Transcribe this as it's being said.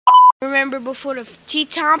Remember, before the Tea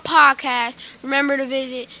Time Podcast, remember to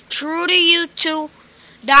visit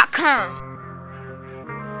TrueToYou2.com.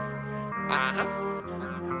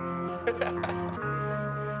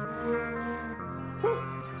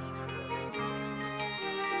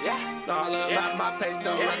 All about my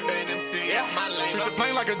peso, rapping MC, my lane. Treat the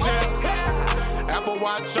plane like a jet. Apple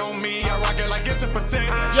Watch on me, I rock it like it's a protect.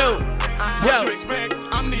 What you expect?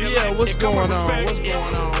 I'm the elect. What's It come going with on?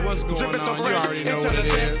 respect. What's going Dripping so on? You fresh, already know what it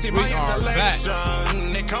intelligence, is. see We my are back.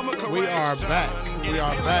 intellection. It come with We are correction. back. We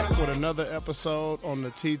are back with another episode on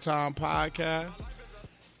the Tea Time Podcast.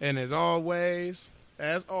 And as always,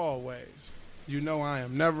 you know I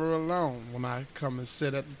am never alone when I come and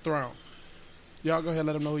sit at the throne. Y'all go ahead and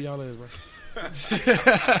let them know who y'all is, bro.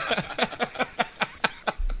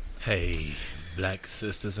 Hey, black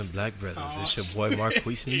sisters and black brothers, it's your boy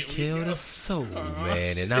Marquise Mikhail the Soul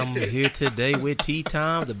Man, and I'm here today with Tea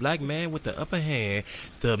Time, the black man with the upper hand,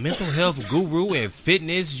 the mental health guru and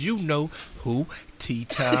fitness, you know who, Tea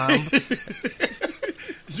Time.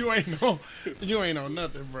 You ain't know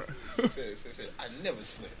nothing, bro. I never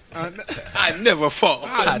slip. I never fall.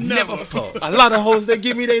 I never fall. A lot of hoes, they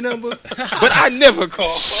give me their number, but I never call.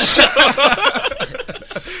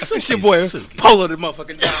 It's your boy, Suki. Polo the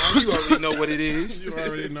motherfucking down. You already know what it is. You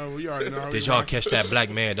already know. Did y'all catch that black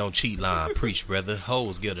man don't cheat line? Preach, brother.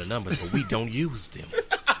 Hoes get the numbers, but we don't use them.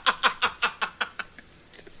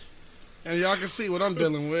 And y'all can see what I'm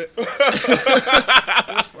dealing with.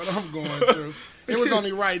 That's what I'm going through. It was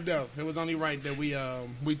only right though. It was only right that we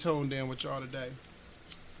tuned in with y'all today.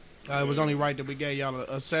 It was only right that we gave y'all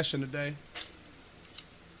a session today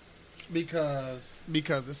because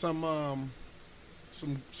there's some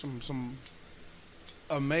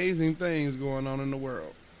amazing things going on in the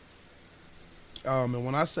world. And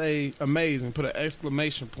when I say amazing, put an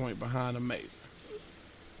exclamation point behind amazing.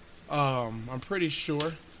 I'm pretty sure.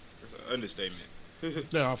 That's an understatement.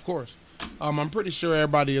 Yeah, of course. I'm pretty sure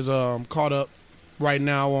everybody is caught up right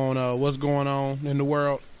now on what's going on in the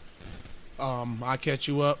world. I catch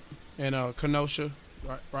you up in Kenosha,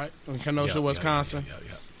 right? In Kenosha, Wisconsin.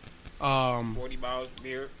 Yeah. 40 miles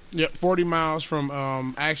near. Yep, 40 miles from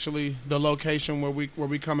actually the location where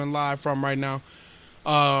we coming live from right now.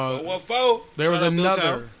 What for? There was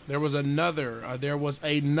another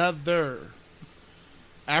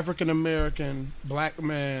African American black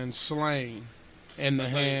man slain in the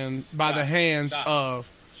hands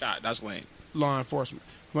of Shot. That's lame. law enforcement.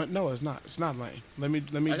 But no, it's not. It's not lame. Let me.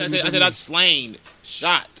 I said not slain.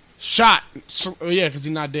 Shot. Shot. Yeah, because he's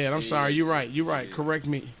not dead. I'm sorry. You're right. Correct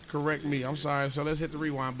me. I'm sorry. So let's hit the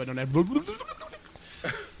rewind button on that.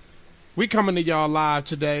 We coming to y'all live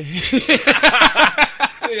today.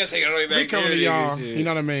 We coming to y'all. You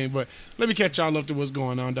know what I mean? But let me catch y'all up to what's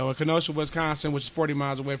going on, though. In Kenosha, Wisconsin, which is 40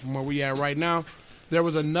 miles away from where we at right now, there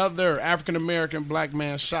was another African-American black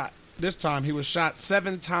man shot. This time, he was shot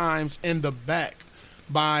 7 times in the back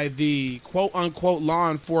by the quote-unquote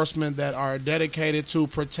law enforcement that are dedicated to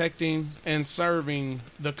protecting and serving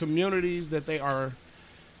the communities that they are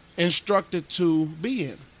instructed to be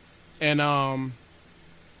in. And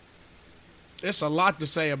it's a lot to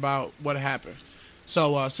say about what happened.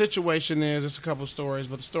 So situation is, it's a couple stories,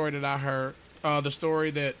 but the story that I heard, the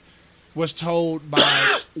story that was told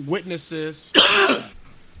by witnesses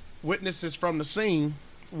from the scene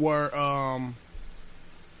were,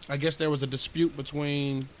 I guess there was a dispute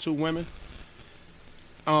between 2 women.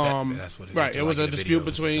 That's what it is. Right, They it was like a the dispute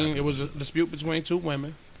videos, between 2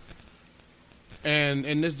 women. And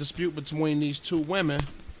in this dispute between these 2 women,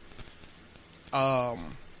 I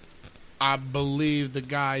believe the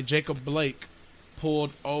guy Jacob Blake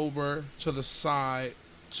pulled over to the side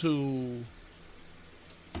to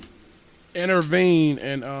intervene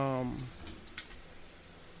and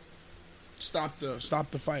stop the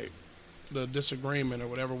fight, the disagreement or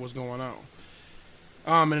whatever was going on.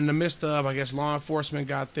 And in the midst of, I guess, law enforcement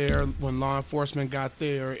got there. When law enforcement got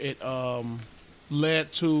there, it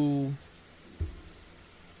led to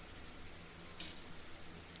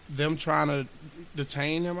them trying to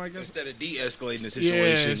detain him, I guess. Instead of de-escalating the Yeah,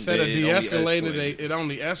 situation, instead of de-escalating, it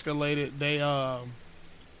only escalated. They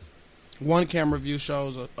one camera view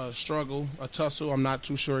shows a struggle, a tussle. I'm not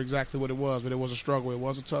too sure exactly what it was, but it was a struggle. It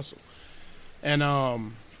was a tussle. And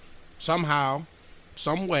somehow,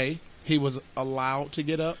 some way, he was allowed to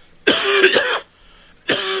get up.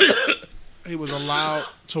 He was allowed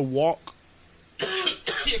to walk. I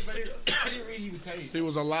didn't read he was tased. He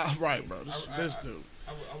was allowed, right, bro. This dude.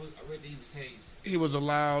 I read that he was tased. He was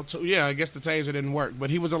allowed to, yeah, I guess the taser didn't work, but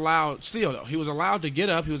he was allowed, still though, he was allowed to get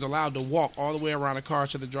up, he was allowed to walk all the way around the car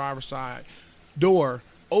to the driver's side door,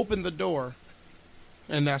 open the door,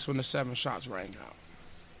 and that's when the 7 shots rang out.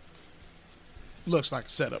 looks like a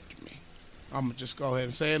setup to me. I'm gonna just go ahead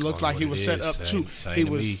and say it looks like he was set up he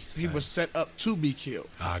was set up to be killed.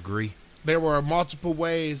 I agree. There were multiple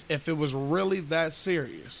ways. If it was really that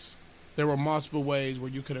serious, there were multiple ways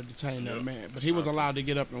where you could have detained that man. But he was allowed to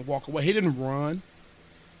get up and walk away. He didn't run.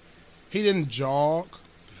 He didn't jog.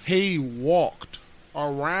 He walked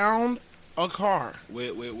around a car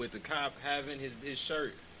with the cop having his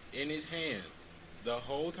shirt in his hand the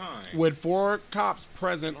whole time. with 4 cops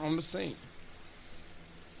present on the scene.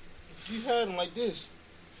 He had him like this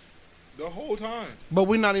the whole time. But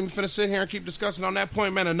we're not even finna sit here and keep discussing on that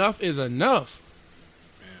point, man. Enough is enough.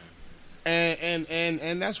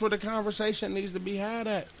 And that's where the conversation needs to be had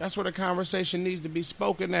at. That's where the conversation needs to be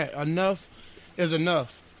spoken at. Enough is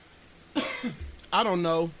enough. I don't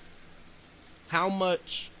know how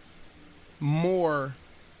much more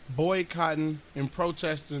boycotting and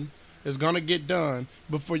protesting is going to get done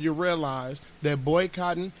before you realize that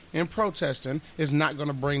boycotting and protesting is not going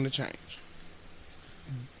to bring the change.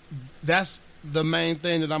 That's the main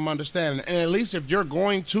thing that I'm understanding. And at least if you're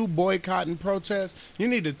going to boycott and protest, you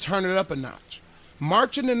need to turn it up a notch.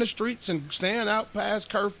 Marching in the streets and staying out past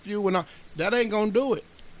curfew and all, that ain't going to do it.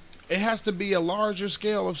 It has to be a larger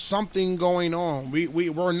scale of something going on.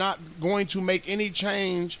 We're not going to make any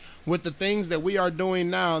change with the things that we are doing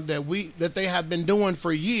now that they have been doing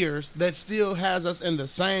for years that still has us in the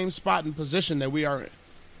same spot and position that we are in.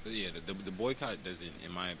 Yeah, the boycott doesn't,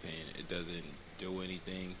 in my opinion, it doesn't do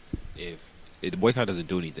anything the boycott doesn't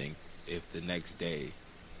do anything if the next day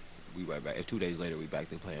we right back. If 2 days later we back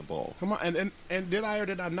to playing ball. Come on, and did I or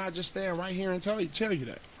did I not just stand right here and tell you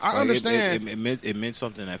that? I understand. It meant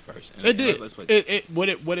something at first. It did. What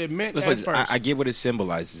it meant at first. I get what it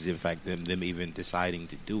symbolizes. In fact, them even deciding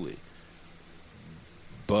to do it.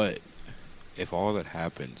 But if all that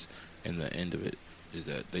happens and the end of it is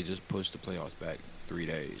that they just push the playoffs back 3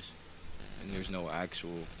 days, and there's no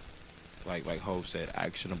actual, like Hov said,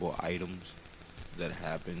 actionable items that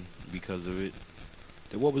happen because of it,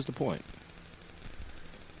 then what was the point?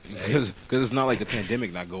 Because it's not like the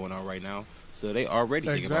pandemic not going on right now, so they already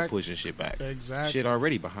thinking about pushing shit back. Exactly. Shit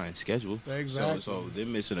already behind schedule. Exactly. So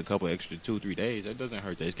them missing a couple extra 2-3 days, that doesn't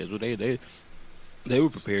hurt their schedule. They were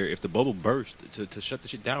prepared if the bubble burst to shut the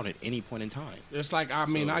shit down at any point in time. It's like,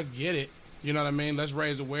 I get it. You know what I mean? Let's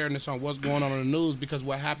raise awareness on what's going on in the news, because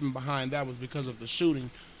what happened behind that was because of the shooting,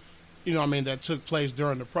 you know what I mean, that took place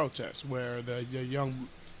during the protest, where the young,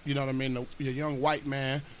 you know what I mean, the young white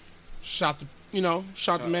man shot the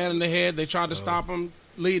man in the head. They tried to stop him,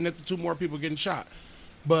 leading to 2 more people getting shot.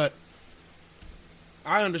 But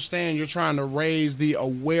I understand you're trying to raise the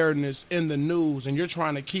awareness in the news, and you're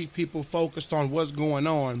trying to keep people focused on what's going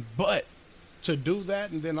on. But to do that,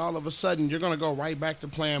 and then all of a sudden you're going to go right back to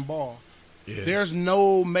playing ball. Yeah. There's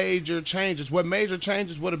no major changes. What major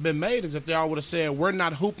changes would have been made is if they all would have said, we're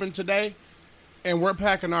not hooping today, and we're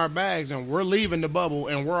packing our bags, and we're leaving the bubble,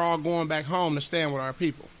 and we're all going back home to stand with our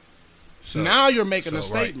people. So now you're making a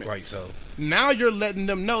statement. Right. So now you're letting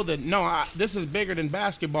them know that, no, this is bigger than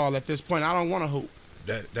basketball at this point. I don't want to hoop.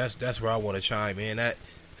 That's where I want to chime in at.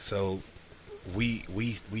 So we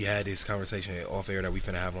had this conversation off air that we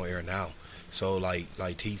finna have on air now. So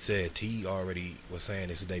like T said, T already was saying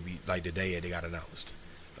this the day they got announced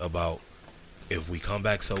about if we come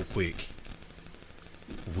back so quick,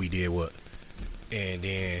 we did what? And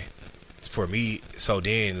then for me, so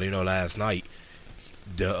then last night,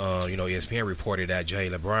 the ESPN reported that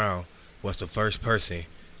Jaylen Brown was the first person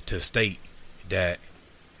to state that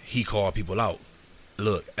he called people out.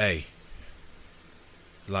 Look, hey,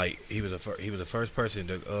 like he was the first person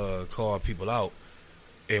to call people out.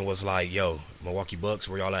 And was like, yo, Milwaukee Bucks,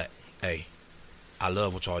 where y'all at? Hey, I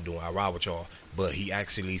love what y'all doing. I ride with y'all. But he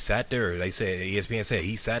actually sat there. They said, ESPN said,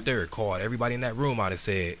 he sat there, called everybody in that room out and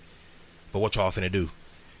said, but what y'all finna do?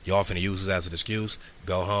 Y'all finna use this as an excuse,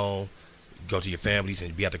 go home, go to your families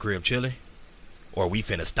and be at the crib chilling? Or we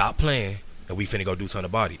finna stop playing and we finna go do something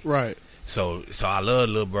about it? Right. So I love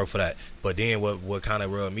little bro for that. But then what kind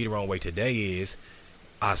of rubbed me the wrong way today is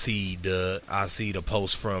I see the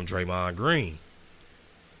post from Draymond Green.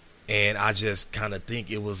 And I just kind of think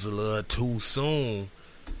it was a little too soon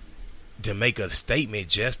to make a statement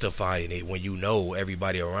justifying it when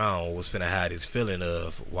everybody around was finna have this feeling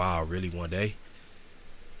of, wow, really one day?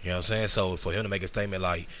 You know what I'm saying? So for him to make a statement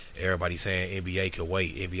like everybody saying NBA could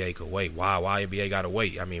wait. Why NBA gotta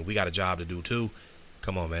wait? I mean, we got a job to do too.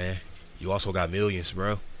 Come on, man. You also got millions,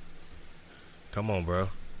 bro. Come on, bro.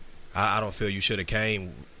 I don't feel you should have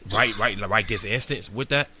came right this instant with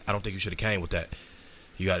that. I don't think you should have came with that.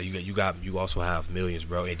 You also have millions,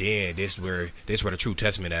 bro. And then this where the true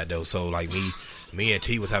testament at though. So like me and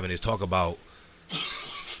T was having this talk about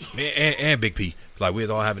and Big P. Like, we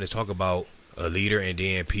was all having this talk about a leader and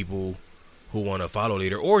then people who want to follow a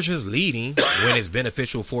leader or just leading when it's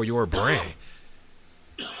beneficial for your brand.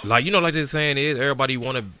 Like, you know, like the saying is, everybody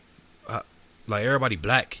want to, like, everybody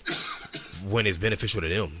black when it's beneficial to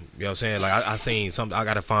them. You know what I'm saying? Like, I seen something, I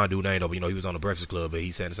got to find dude name though, but, you know, he was on the Breakfast Club, but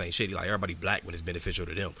he said the same shit. He like, everybody black when it's beneficial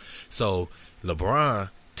to them. So,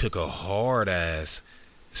 LeBron took a hard-ass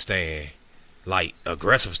stand, like,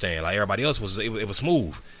 aggressive stand. Like, everybody else was, it was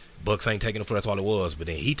smooth. Bucks ain't taking the foot, that's all it was. But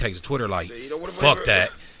then he takes to Twitter like, fuck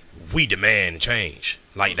that, we demand change.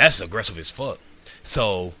 Like, that's aggressive as fuck.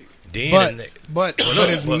 So, then... But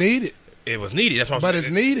it's needed. It was needed. That's what I'm saying. But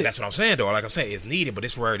it's needed. That's what I'm saying, though. Like I'm saying, it's needed, but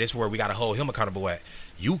this is where we got to hold him accountable at.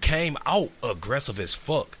 You came out aggressive as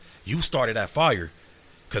fuck. You started that fire.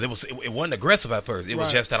 Because it wasn't aggressive at first. It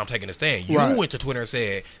was just that I'm taking a stand. You went to Twitter and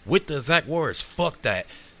said, with the exact words, fuck that.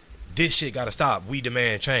 This shit got to stop. We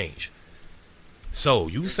demand change. So,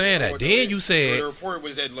 you saying that. Then you said... The report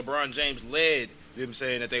was that LeBron James led them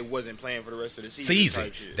saying that they wasn't playing for the rest of the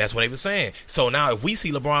season. That's what they were saying. So, now if we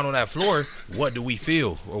see LeBron on that floor, what do we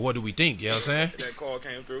feel? Or what do we think? You know what I'm saying? That call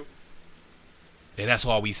came through. And that's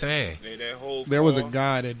all we saying. That whole there was a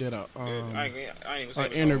guy that did a I ain't even say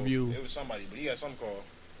an interview. It was somebody, but he had some call.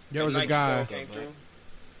 There was a guy.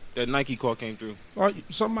 That Nike call came through. Or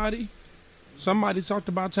somebody talked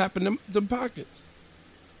about tapping them pockets.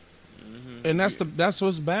 And that's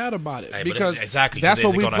what's bad about it. Hey, because exactly, that's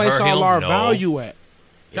what we place all our value at.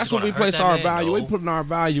 That's what we place our value. We putting our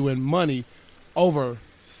value in money over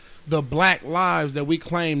the black lives that we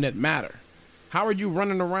claim that matter. How are you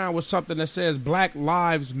running around with something that says black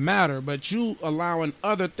lives matter, but you allowing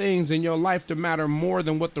other things in your life to matter more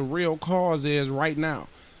than what the real cause is right now?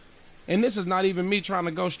 And this is not even me trying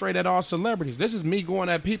to go straight at all celebrities. This is me going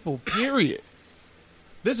at people, period.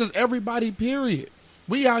 This is everybody, period.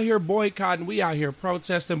 We out here boycotting, we out here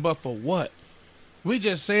protesting, but for what? We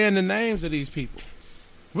just saying the names of these people.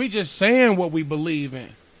 We just saying what we believe in.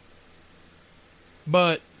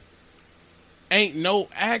 But ain't no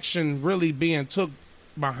action really being took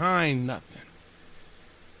behind nothing.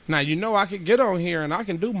 Now, you know, I could get on here and I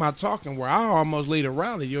can do my talking where I almost lead a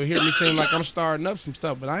rally. You'll hear me seem like I'm starting up some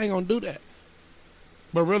stuff, but I ain't going to do that.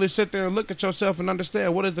 But really sit there and look at yourself and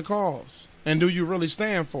understand what is the cause. And do you really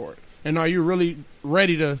stand for it? And are you really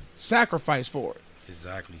ready to sacrifice for it?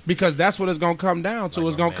 Exactly. Because that's what it's going to come down to. Like,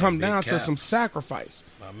 it's going to come down to some sacrifice.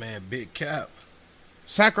 My man, Big Cap.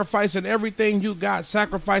 Sacrificing everything you got,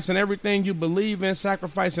 sacrificing everything you believe in,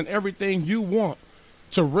 sacrificing everything you want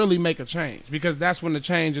to really make a change. Because that's when the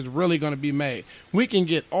change is really going to be made. We can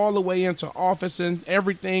get all the way into office and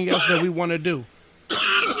everything else that we want to do.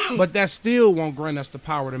 But that still won't grant us the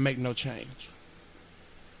power to make no change.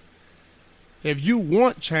 If you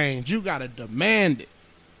want change, you got to demand it.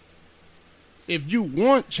 If you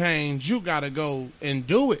want change, you got to go and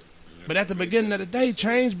do it. But at the beginning of the day,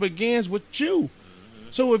 change begins with you.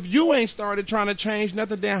 So if you ain't started trying to change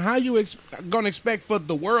nothing, then how you going to expect for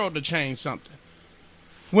the world to change something?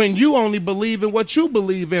 When you only believe in what you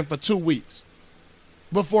believe in for 2 weeks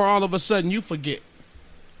before all of a sudden you forget.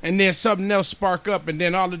 And then something else spark up and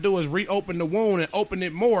then all to do is reopen the wound and open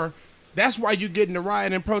it more. That's why you're getting the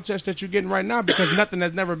riot and protest that you're getting right now, because nothing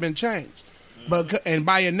has never been changed. And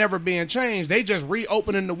by it never being changed, they just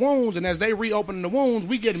reopening the wounds. And as they reopening the wounds,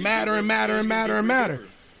 we get madder and madder and madder and madder.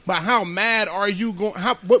 But how mad are you going?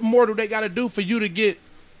 What more do they got to do for you to get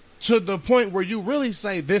to the point where you really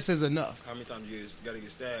say this is enough? How many times you got to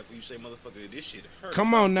get stabbed when you say, motherfucker, this shit hurts?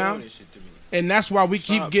 Come on now. And that's why we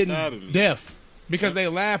keep getting deaf. Because they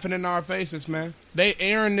laughing in our faces, man. They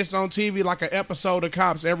airing this on TV like an episode of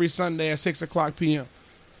Cops every Sunday at 6 o'clock p.m.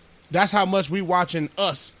 That's how much we watching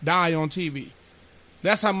us die on TV.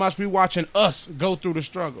 That's how much we watching us go through the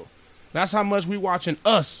struggle. That's how much we watching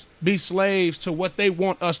us be slaves to what they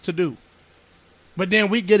want us to do. But then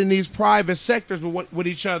we get in these private sectors with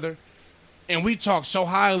each other, and we talk so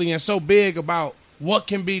highly and so big about what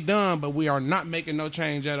can be done, but we are not making no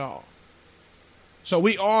change at all. So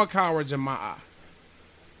we all cowards in my eye.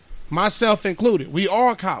 Myself included. We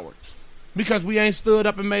all cowards. Because we ain't stood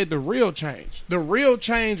up and made the real change. The real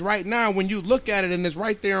change right now, when you look at it and it's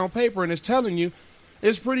right there on paper and it's telling you,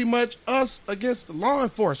 it's pretty much us against law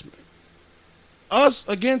enforcement. Us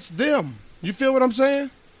against them. You feel what I'm saying?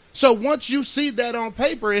 So once you see that on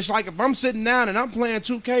paper, it's like if I'm sitting down and I'm playing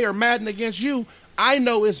 2K or Madden against you, I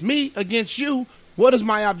know it's me against you. What is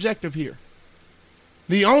my objective here?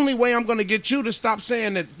 The only way I'm going to get you to stop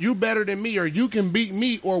saying that you better than me or you can beat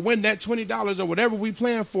me or win that $20 or whatever we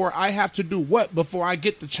playing for, I have to do what before I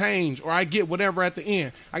get the change or I get whatever at the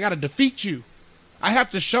end? I got to defeat you. I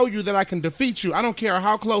have to show you that I can defeat you. I don't care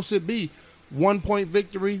how close it be. 1-point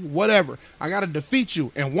victory, whatever. I got to defeat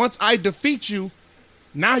you. And once I defeat you,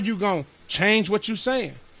 now you going to change what you're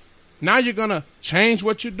saying. Now you're going to change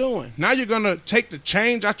what you're doing. Now you're going to take the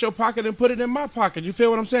change out your pocket and put it in my pocket. You feel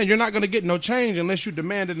what I'm saying? You're not going to get no change unless you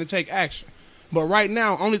demand it and take action. But right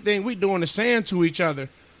now, only thing we doing is saying to each other,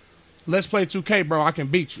 let's play 2K, bro. I can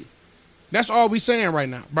beat you. That's all we saying right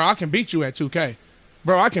now. Bro, I can beat you at 2K.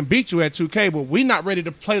 Bro, I can beat you at 2K, but we not ready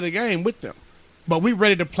to play the game with them. But we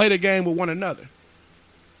ready to play the game with one another.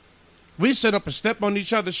 We sit up and step on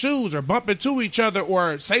each other's shoes or bump into each other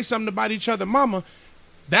or say something about each other, mama.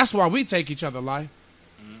 That's why we take each other's life.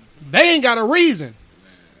 Mm-hmm. They ain't got a reason.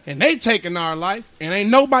 And they taking our life, and ain't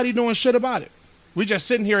nobody doing shit about it. We just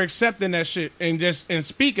sitting here accepting that shit and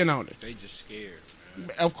speaking on it. They just scared. Man.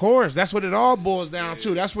 Of course, that's what it all boils down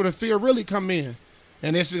to. That's where the fear really come in.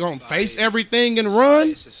 And it's gonna face everything and run,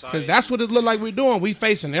 because that's what it look like we're doing. We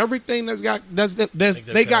facing everything they got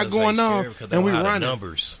going on, and we running.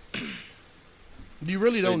 Numbers. You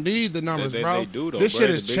really don't need the numbers, bro. They do, though, this bro. shit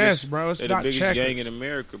is chess, bro. It's not biggest checkers. gang in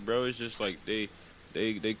America, bro. It's just like they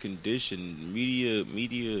condition media.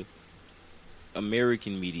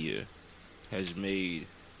 American media has made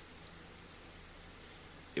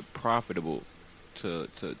it profitable to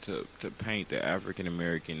paint the African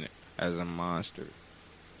American as a monster,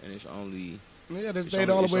 and it's only this date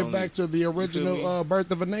all the way back to the original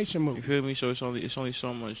Birth of a Nation movie. You feel me? So it's only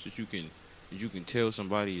so much that you can tell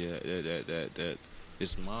somebody that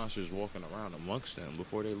it's monsters walking around amongst them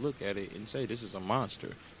before they look at it and say this is a monster,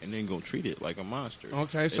 and then go treat it like a monster.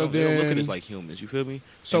 Okay, they don't look at it like humans. You feel me?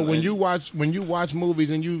 So when you watch movies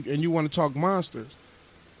and you want to talk monsters,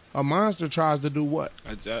 a monster tries to do what?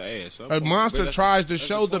 A monster tries to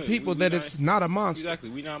show the people that it's not a monster. Exactly,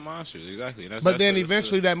 we not monsters. Exactly. But then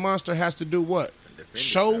eventually that monster has to do what?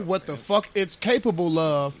 Show what the fuck it's capable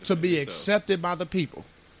of to be accepted by the people.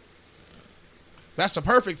 That's a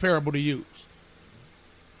perfect parable to use.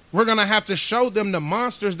 We're going to have to show them the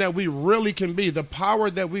monsters that we really can be, the power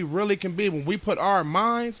that we really can be. When we put our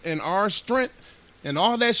minds and our strength and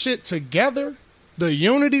all that shit together, the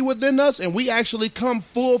unity within us, and we actually come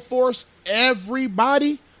full force,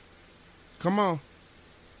 everybody, come on.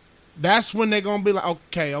 That's when they're going to be like,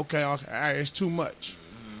 okay, all right, it's too much.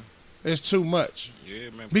 It's too much. Yeah,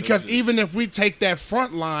 man, because even if we take that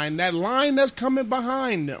front line, that line that's coming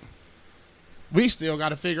behind them, we still got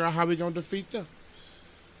to figure out how we're going to defeat them.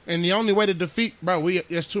 And the only way to defeat, bro,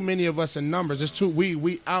 there's too many of us in numbers.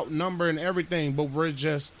 We outnumber and everything, but we're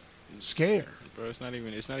just scared. Bro, it's not even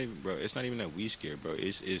that we scared, bro.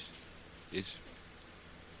 It's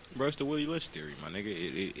bro, it's the Willie Lynch theory, my nigga.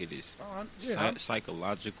 It is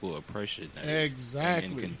psychological oppression and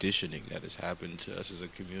conditioning that has happened to us as a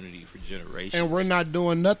community for generations. And we're not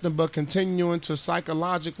doing nothing but continuing to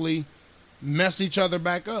psychologically mess each other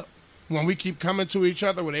back up. When we keep coming to each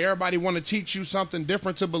other with everybody want to teach you something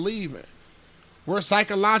different to believe in. We're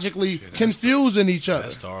psychologically confusing each other.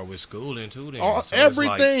 That started with schooling too. Then.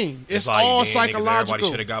 Everything. It's all psychological. Everybody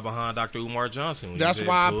should have got behind Dr. Umar Johnson. That's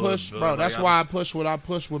why I push, bro. That's why I push what I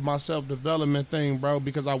push with my self-development thing, bro,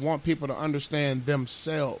 because I want people to understand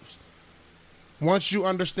themselves. Once you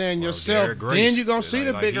understand yourself, then you're going to see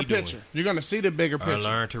the bigger picture. You're going to see the bigger picture.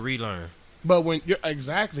 Learn to relearn. But when you're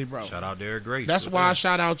exactly, bro. Shout out Derek Grace. That's why I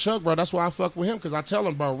shout out Chuck, bro. That's why I fuck with him, because I tell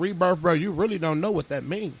him, bro, rebirth, bro, you really don't know what that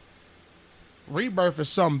means. Rebirth is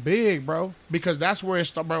something big, bro, because that's where it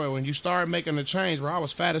started, bro. When you start making a change, bro, I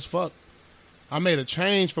was fat as fuck. I made a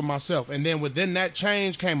change for myself, and then within that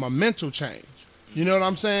change came a mental change. You know what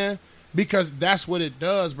I'm saying? Because that's what it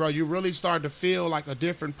does, bro. You really start to feel like a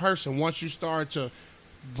different person once you start to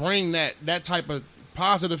bring that type of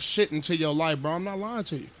positive shit into your life, bro. I'm not lying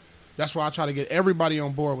to you. That's why I try to get everybody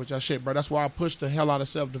on board with that shit, bro. That's why I push the hell out of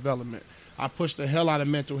self-development. I push the hell out of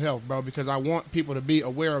mental health, bro, because I want people to be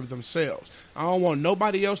aware of themselves. I don't want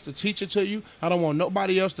nobody else to teach it to you. I don't want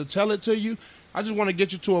nobody else to tell it to you. I just want to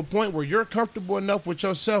get you to a point where you're comfortable enough with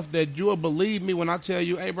yourself that you'll believe me when I tell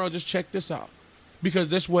you, hey, bro, just check this out. Because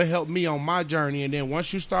this will help me on my journey. And then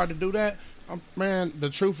once you start to do that, man, the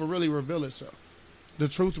truth will really reveal itself. The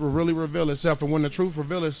truth will really reveal itself. And when the truth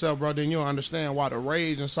reveals itself, bro, then you'll understand why the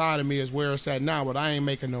rage inside of me is where it's at now, but I ain't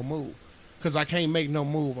making no move. Because I can't make no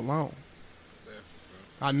move alone.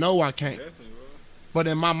 I know I can't. But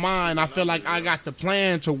in my mind, I feel like I got the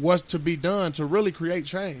plan to what's to be done to really create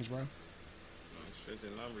change, bro.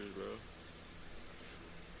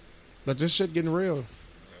 But this shit getting real.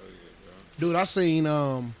 Dude, I seen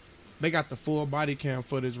they got the full body cam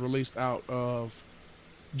footage released out of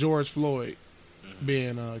George Floyd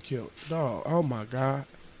being killed. Dog, oh my God.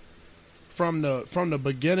 From the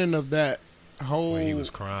beginning of that, whole When he was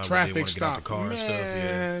crying, traffic when they stop. wanted to get out the car man, and stuff,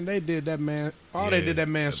 yeah. They did that man. Yeah. They did that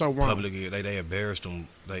man so wrong. Publicly, they embarrassed him.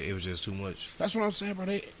 Like, it was just too much. That's what I'm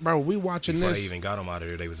saying, bro. We watching Before this. they even got him out of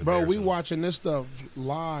there, they was Bro, embarrassing we him. watching this stuff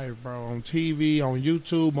live, bro, on TV, on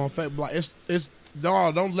YouTube, on Facebook. It's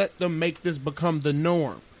dog. Don't let them make this become the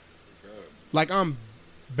norm. Like, I'm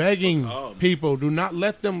begging people, do not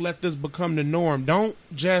let this become the norm. Don't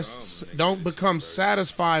become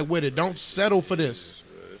satisfied with it. Don't settle for this.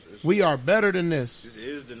 We are better than this. This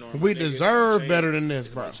is the norm. We deserve better than this,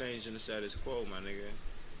 bro. It's about changing the status quo, my nigga.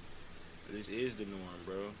 This is the norm,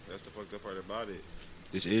 bro. That's the fucked up part about it.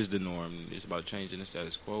 This is the norm. It's about changing the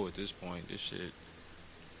status quo at this point. This shit.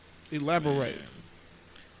 Elaborate. Man.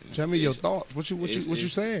 Tell me your thoughts. What you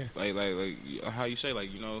saying? Like how you say,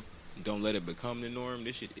 like, you know, don't let it become the norm.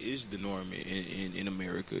 This shit is the norm in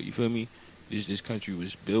America. You feel me? This country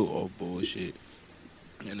was built off bullshit,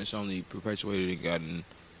 and it's only perpetuated and gotten.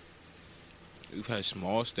 We've had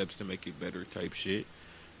small steps to make it better, type shit,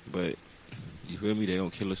 but you feel me? They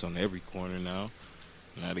don't kill us on every corner now.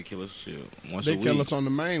 Now they kill us shit once a week. They kill us on the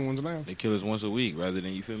main ones now. They kill us once a week rather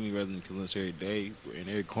than, you feel me, rather than killing us every day in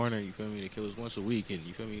every corner. You feel me? They kill us once a week, and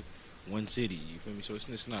you feel me, one city. You feel me? So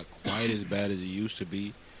it's not quite as bad as it used to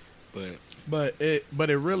be, but it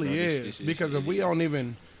really is, because if we don't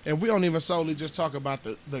even solely just talk about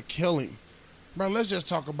the killing, bro, let's just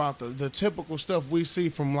talk about the typical stuff we see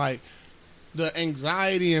from, like, the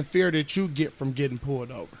anxiety and fear that you get from getting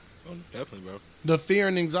pulled over. oh, definitely, bro. The fear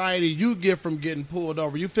and anxiety you get from getting pulled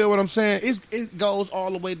over. You feel what I'm saying? It goes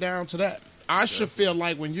all the way down to that. I should feel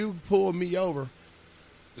like when you pull me over,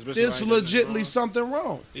 Especially it's if I ain't done nothing legitly wrong. something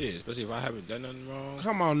wrong. Yeah, especially if I haven't done nothing wrong.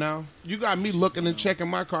 Come on now. You got me looking and checking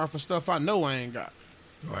my car for stuff I know I ain't got.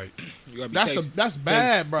 Right. You got me That's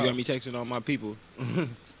bad, bro. You got me texting all my people.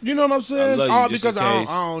 You know what I'm saying? I love you, All just because in I case.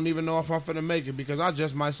 don't even know if I'm finna make it, because I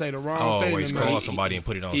just might say the wrong thing. Always tonight. call somebody and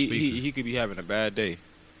put it on speaker. He could be having a bad day.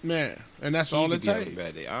 Man, and that's He all could it be having takes. a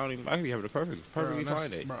bad day. I could be having a perfectly that's- fine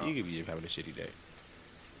day. bro. You could be having a shitty day.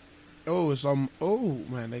 Oh,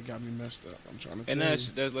 man, they got me messed up. I'm trying to And tell that's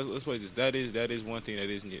you. let's play this. That is one thing that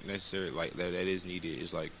is necessary. Like that is needed.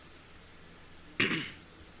 Is like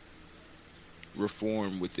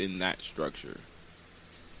reform within that structure.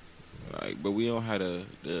 Like, but we don't have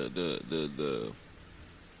the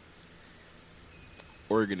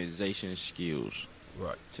organization skills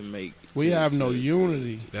Right. to make. We have no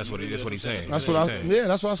unity. That's what he's saying. That's what he's I. saying. Yeah,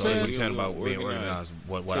 that's what I So that's what said. he's saying about being organized.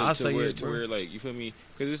 What I say is, to where, like, you feel me?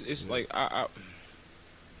 Because it's like I'm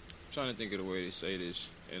trying to think of the way to say this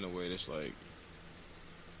in a way that's like.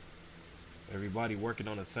 everybody working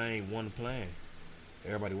on the same one plan.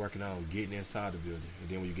 Everybody working on getting inside the building, and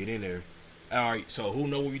then when you get in there, all right. So who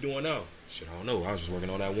know what we doing now? Shit, I don't know. I was just working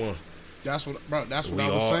on that one. That's what, bro. That's what We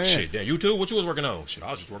I was all saying. shit. Then you too. What you was working on? Shit,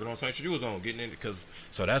 I was just working on the same shit you was on, getting in. Because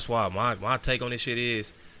so that's why my take on this shit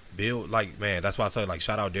is build, like, man. That's why I say, like,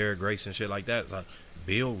 shout out Derek Grace and shit like that. It's like,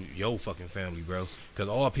 build your fucking family, bro. Because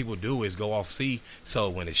all people do is go off sea. So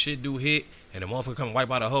when the shit do hit and the motherfucker come wipe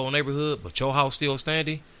out the whole neighborhood, but your house still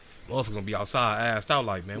standing, motherfucker gonna be outside assed out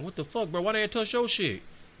like, man, what the fuck, bro? Why they ain't touch your shit?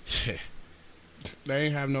 They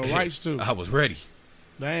ain't have no rights to. I was ready.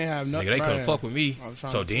 They ain't have nothing. Nigga, they couldn't man. fuck with me. I'm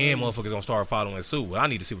trying So to then tell you. motherfuckers gonna start following suit. But I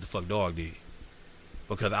need to see what the fuck dog did.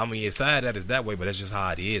 Because, I mean, it's sad that it's that way, but that's just how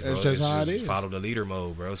it is, bro. It's just how it is. Follow the leader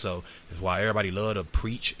mode, bro. So that's why everybody love to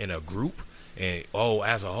preach in a group. And,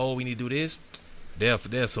 as a whole, we need to do this. They'll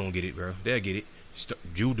soon get it, bro. They'll get it.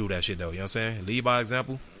 You do that shit, though. You know what I'm saying? Lead by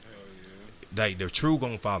example. Like, the true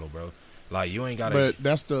gonna follow, bro. Like, you ain't gotta. But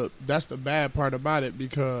that's the bad part about it,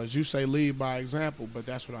 because you say lead by example, but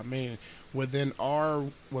that's what I mean. Within our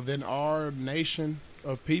nation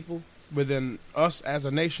of people, within us as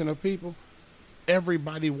a nation of people,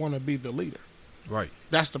 everybody want to be the leader. Right.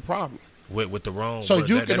 That's the problem. With the wrong. So but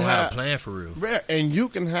you they can don't have a plan for real. And you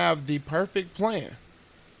can have the perfect plan,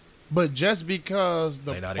 but just because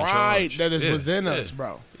the They not in pride charge. that is Yeah, within yeah. us,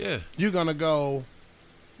 bro, Yeah. you're gonna go,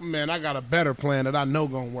 man, I got a better plan that I know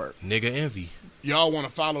gonna work. Nigga envy. Y'all want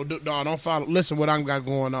to follow? No, don't follow. Listen, what I got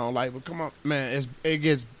going on. Like, but come on, man, it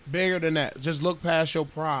gets bigger than that. Just look past your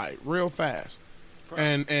pride real fast,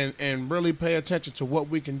 and really pay attention to what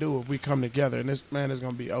we can do if we come together. And this man is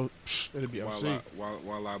gonna be it'll be OC.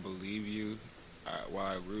 While I believe you, while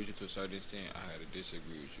I agree with you to a certain extent, I had to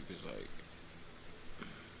disagree with you because, like,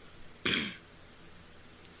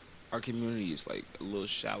 our community is, like, a little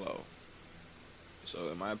shallow. So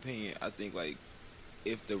in my opinion, I think, like,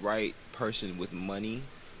 if the right person with money,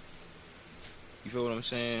 you feel what I'm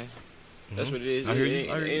saying? That's what it is. I hear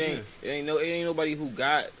you. It ain't nobody who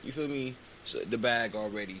got, you feel me, the bag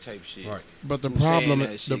already type shit. Right. But the Who's saying problem,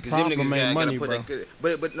 that shit? the 'Cause them problem niggas ain't gotta money, put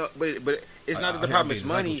bro. But it's not that the problem is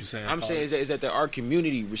money. I'm saying is that our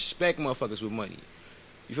community respect motherfuckers with money.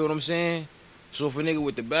 You feel what I'm saying? So if a nigga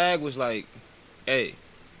with the bag was like, hey,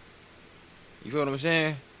 you feel what I'm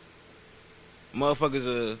saying?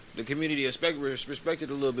 Motherfuckers, the community respected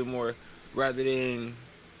a little bit more rather than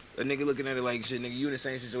a nigga looking at it like, shit, nigga, you in the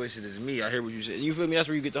same situation as me. I hear what you said. You feel me? That's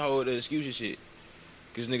where you get the whole excuse and shit.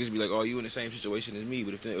 Because niggas be like, oh, you in the same situation as me.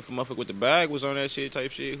 But if a motherfucker with the bag was on that shit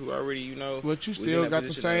type shit, who already, you know. But you was in still that got the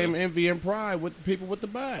position same of- envy and pride with people with the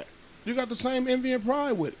bag. You got the same envy and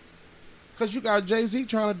pride with it. Because you got Jay-Z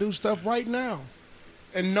trying to do stuff right now.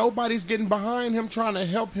 And nobody's getting behind him trying to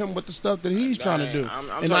help him with the stuff that he's trying to do. I'm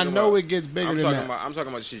And I talking know about- it gets bigger I'm than talking that. About, I'm talking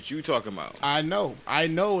about the shit you talking about. I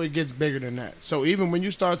know it gets bigger than that. So even when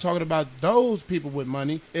you start talking about those people with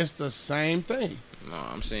money, it's the same thing. No,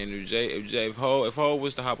 I'm saying if Ho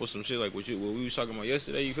was to hop with some shit like what we was talking about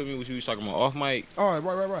yesterday, you feel me? What you was talking about off mic, All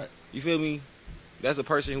right. you feel me? That's a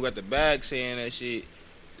person who got the bag saying that shit,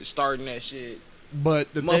 starting that shit.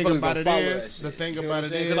 But the thing Motherfuckers about gonna it follow is, that the shit. thing You know about what I'm it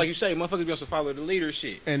saying? 'Cause is, like you say, motherfuckers be supposed to follow the leader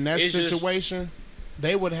shit. in that It's just situation,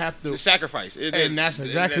 they would have the to, sacrifice. and that's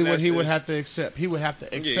exactly what he would have to accept. He would have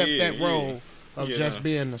to accept that role of Yeah. just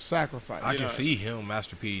being the sacrifice. I can see him,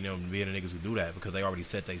 Master P, and them being the niggas who do that because they already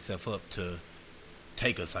set themselves up to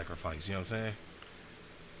take a sacrifice. You know what I'm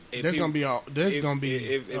saying? There's gonna be all we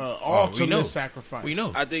ultimate know. sacrifice. We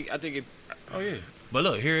know. I think it. Oh yeah. But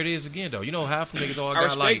look, here it is again though. You know, half of them niggas all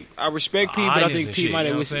got I respect P, but I islands think and P shit, might you know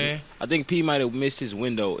have what I'm missed. saying? I think P might have missed his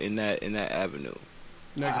window in that avenue.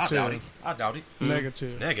 I doubt it. Negative. I doubt it.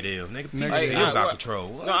 Negative. Negative. Nigga, P Negative. still got What?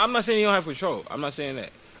 control. No, I'm not saying he don't have control. I'm not saying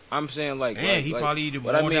that. I'm saying like, And he like, probably the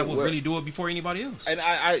what more I mean, that would where- really do it before anybody else. And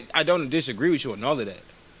I don't disagree with you on all of that.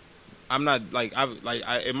 I'm not like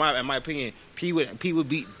in my opinion,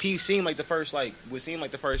 P seemed like the first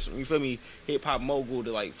you feel me, hip hop mogul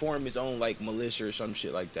to like form his own like militia or some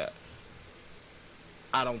shit like that.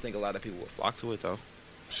 I don't think a lot of people would flock to it though.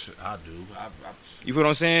 I do. You feel what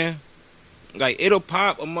I'm saying? Like it'll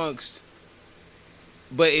pop amongst.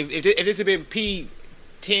 But if this had been P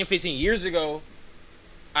 10, 15 years ago,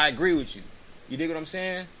 I agree with you. You dig what I'm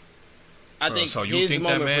saying? I think so you his think that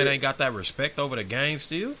moment man for- ain't got that respect over the game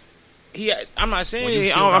still? I'm not saying When you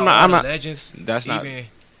still I'm got all not. the legends, That's not-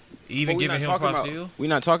 even But giving him props still. we're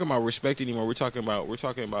not talking about respect anymore. We're talking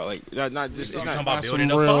about like not just. It's You talking not about Some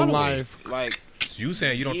building a real following. life. like You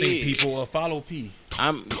saying you don't think Yeah. people will follow P?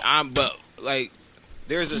 but like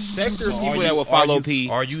there's a sector of So people are that you- will follow are you, P.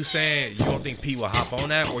 Are you saying you don't think P will hop on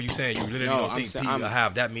that, or you saying you literally No, don't I'm think saying- P I'm- will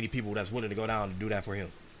have that many people that's willing to go down and do that for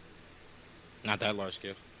him? Not that large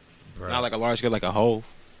scale. Bruh. Not like a large scale like a Hove.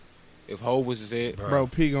 If Hove was his head, Bro,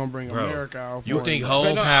 P gonna bring Bro, America out. You for think him.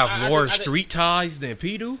 Hov No, have I more think- street ties than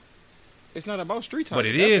P do? it's not about street time. But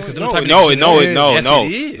it is because no, type of no, niggas- no, Yes, no,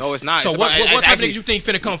 it is. no, it's not. So It's what about- type of actually- niggas you think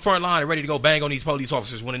finna come front line and ready to go bang on these police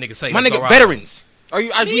officers when a nigga say My let's nigga, go ride? veterans. Are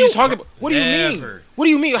you? We You just talking about? What do you mean? never. What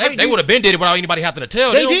do you mean? They would have been did it without anybody having to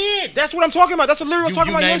tell. They don't- did. That's what I'm talking about. That's what literally I was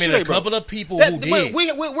talking You about naming yesterday, a bro. couple of people That- who wait,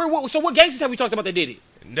 did. so what gangsters have we talked about that did it?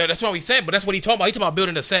 No, that's what we said, but that's what he talking about. He talking about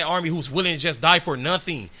building a set army who's willing to just die for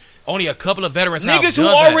nothing. Only a couple of veterans have Niggas who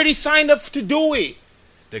done that. already signed up to do it.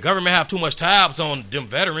 The government have too much tabs on them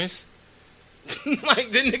veterans.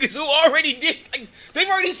 Like the niggas who already did. Like, they've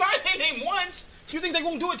already signed their name once. You think they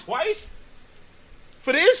gonna do it twice?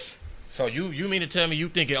 For this? So you mean to tell me you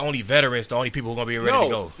think it only veterans, the only people who gonna be ready to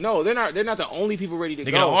go? No, they're not. They're not the only people ready to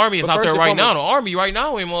Nigga, go. the army is But out first there and right now. foremost- The army right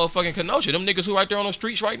now in motherfucking Kenosha. Them niggas who right there on the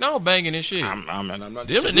streets right now banging and shit. I'm not Them the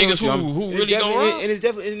disagreeing niggas with you. who It's really definitely- gonna run. and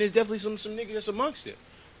it's definitely some niggas that's amongst it.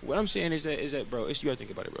 What I'm saying is that bro, you gotta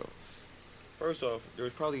think about it, bro. First off,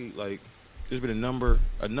 there's probably there's been a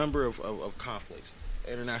number of conflicts,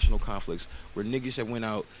 international conflicts, where niggas have went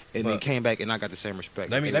out and then But- came back and not got the same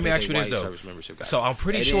respect. Let me that ask you they this white though. service membership got. So I'm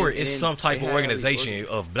pretty And sure then- it's and some type they of had all these organization bullshit.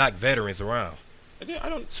 of black veterans around. I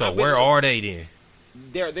don't. So I've where been- are they then?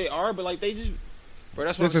 They are, but they just. Bro,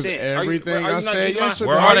 that's what This I'm is saying. everything are you I not said getting my- yesterday.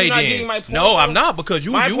 Where are are you they not then? getting my point, No, though? I'm not because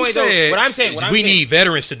My you point, though, said what I'm saying- we need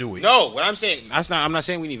veterans to do it. No, what I'm saying. I'm not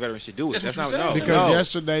saying we need veterans to do it. That's That's what not you no. said. Because no.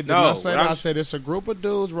 yesterday, did No, not say what that. I'm- I said it's a group of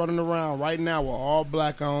dudes running around right now with all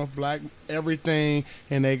black on, black everything,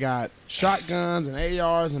 and they got shotguns and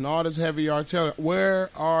ARs and all this heavy artillery. Where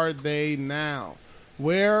are they now?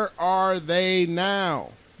 Where are they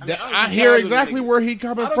now? I hear exactly where he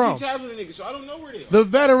coming from. I don't keep tabs with the niggas, so I don't know where they are. The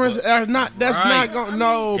veterans are not. That's not going.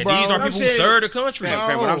 No, and bro. these are people who serve the country.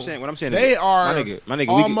 No. What I'm saying, They are my nigga,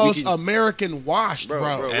 almost American washed,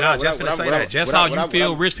 bro. And I just gonna say that. Just how you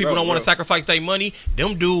feel rich people don't want to sacrifice their money,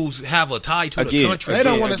 them dudes have a tie to the country. They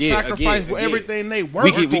don't want to sacrifice everything they work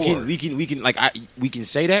for. We can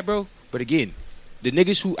say that, bro. But again, the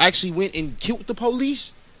niggas who actually went and killed the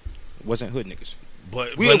police wasn't hood niggas.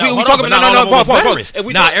 But we talking about not all of them was veterans.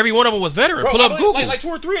 Nah, every one of them was veteran. Pull up Google. Like two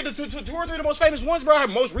or three of the most famous ones, bro.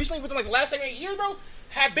 Most recently, within like the last 7 8 years, bro,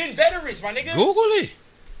 have been veterans, my nigga. Google it.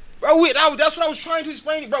 Bro, that's what I was trying to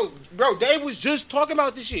explain, bro. Bro, Dave was just talking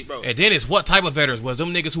about this shit, bro. And then it's what type of veterans? Was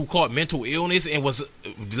them niggas who caught mental illness and was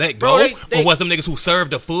let go? Or was them niggas who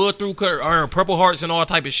served the food through earned Purple Hearts and all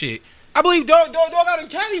type of shit? I believe Dog out in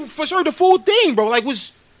Cali for sure the full thing, bro. Like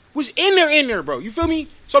was in there, bro. You feel me?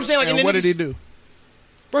 So I'm saying like, and what did he do?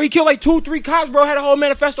 Bro, he killed like 2-3 cops, bro. Had a whole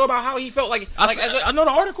manifesto about how he felt like. I know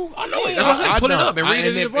the article. I know it. That's what I said. Put it up and read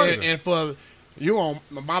it. And for you on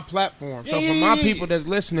my platform, so for my people that's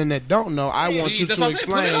listening that don't know, I want you to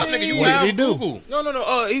explain what did he do? No. No.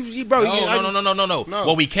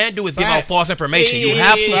 What we can't do is give out false information. You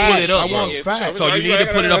have to put it up. I want facts. So you need to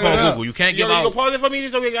put it up on Google. You can't give out. You pause it for me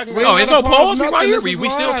so I can. No, it's no pause. We right here. We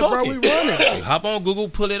still talking. We running. Hop on Google,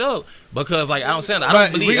 pull it up because like I don't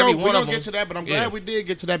believe every one of them. We don't get to that, but I'm glad we did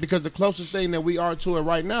get to that because the closest thing that we are to it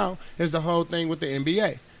right now is the whole thing with the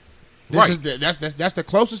NBA. That's the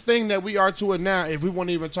closest thing that we are to it now. If we won't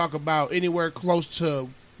even talk about anywhere close to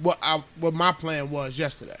what my plan was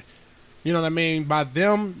yesterday, you know what I mean? By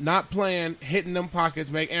them not playing, hitting them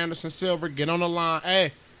pockets, make Anderson Silva get on the line.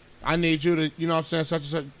 Hey, I need you to, you know what I'm saying? Such and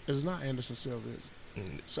such. It's not Anderson Silva.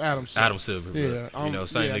 It's Adam Silva. Adam Silva, yeah.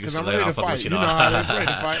 Same niggas I'm ready to fight. You know how he's ready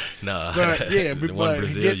to fight. Nah, but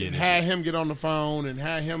had him get on the phone and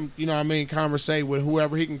had him, you know what I mean, conversate with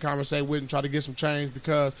whoever he can conversate with and try to get some change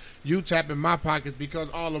because you tap in my pockets because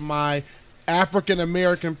all of my African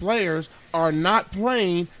American players are not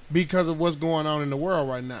playing because of what's going on in the world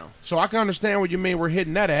right now. So I can understand what you mean we're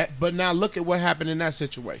hitting that at, but now look at what happened in that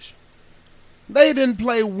situation. They didn't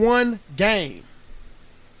play one game.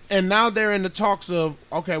 And now they're in the talks of,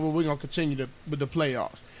 okay, well, we're going to continue with the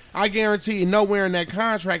playoffs. I guarantee you nowhere in that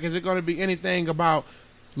contract is it going to be anything about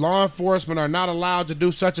law enforcement are not allowed to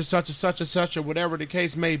do such and such and such and such or whatever the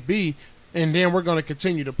case may be, and then we're going to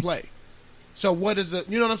continue to play. So what is it?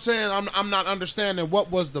 You know what I'm saying? I'm not understanding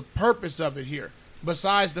what was the purpose of it here,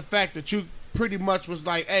 besides the fact that you pretty much was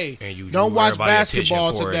like, hey, don't watch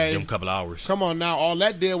basketball today. Them couple hours. Come on now. All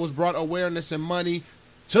that did was brought awareness and money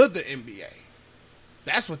to the NBA.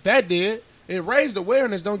 That's what that did. It raised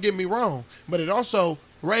awareness, don't get me wrong. But it also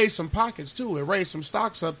raised some pockets, too. It raised some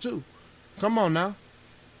stocks up, too. Come on now.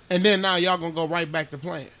 And then now y'all going to go right back to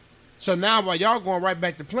playing. So now while y'all going right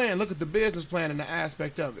back to playing, look at the business plan and the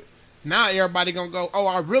aspect of it. Now everybody going to go, oh,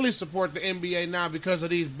 I really support the NBA now because of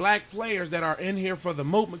these black players that are in here for the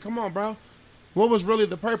movement. Come on, bro. What was really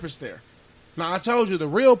the purpose there? Now, I told you the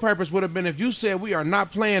real purpose would have been if you said we are not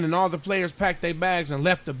playing and all the players packed their bags and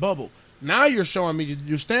left the bubble. Now you're showing me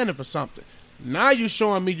you're standing for something. Now you're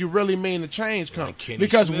showing me you really mean the change come.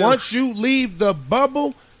 Because once you leave the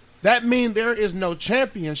bubble, that means there is no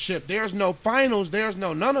championship. There's no finals. There's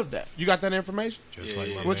no none of that. You got that information? Just like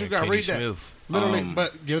my what man, you got? Kenny Read Smith. that. Literally,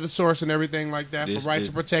 but give the source and everything like that for rights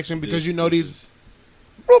of protection because you know these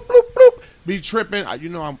bloop, bloop, bloop, be tripping. You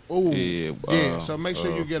know I'm so make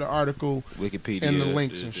sure you get an article Wikipedia and the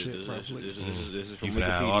links and shit. This is from You can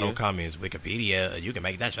have Wikipedia. all them comments. Wikipedia, you can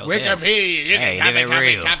make that yourself. Wikipedia, you Hey, can give it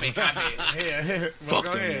real. copy. Fuck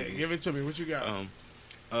Go them ahead, niggas. give it to me. What you got?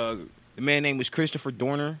 The man's name was Christopher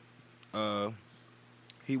Dorner.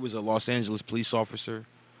 He was a Los Angeles police officer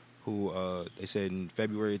who, they said in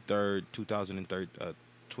February 3rd,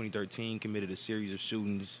 2013, committed a series of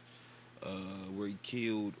shootings where he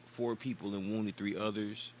killed 4 people and wounded 3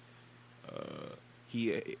 others.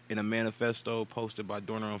 He, in a manifesto posted by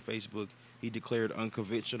Dorner on Facebook, he declared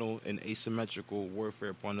unconventional and asymmetrical warfare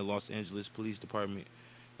upon the Los Angeles Police Department,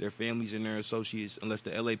 their families and their associates, unless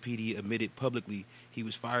the LAPD admitted publicly he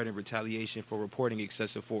was fired in retaliation for reporting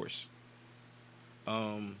excessive force.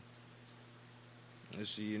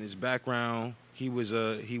 Let's see. In his background, he was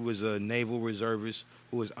a naval reservist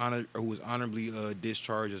who was honorably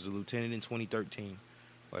discharged as a lieutenant in 2013.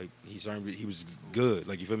 Like he was good.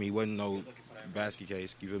 Like you feel me? He wasn't no basket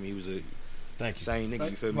case. You feel me? He was a same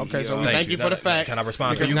nigga. You feel me? Okay, so we thank you for the facts. Can I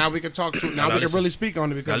respond to because you? Now we can talk to. Now we can really speak on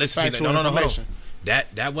it because it's factual hold on. information.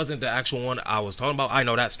 That wasn't the actual one I was talking about. I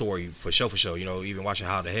know that story for sure. You know, even watching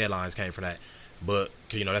how the headlines came from that. But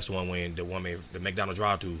you know, that's the one when the woman, the McDonald's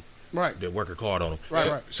drive-thru, right? The worker called on him.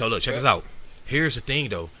 Right. So look, check this out. Here's the thing,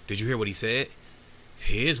 though. Did you hear what he said?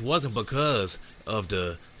 His wasn't because of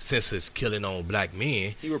the senseless killing on black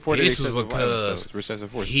men. He reported his was excessive because violence, excessive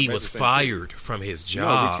force. he was fired from his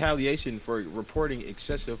job. No, retaliation for reporting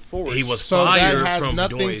excessive force. He was So fired that has from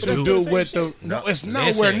nothing doing his to duty. do with the. No, it's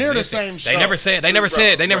nowhere near the same show. They never said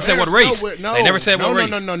what race. They never said what race.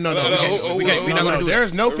 No. We're not gonna do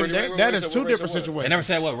There's no. Wait, That is what two race different of what? situations. They never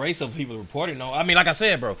said what race of people reported. No, I mean, like I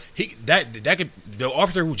said, bro, that could the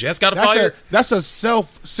officer who just got fired. That's a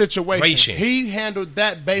self situation. Ration. He handled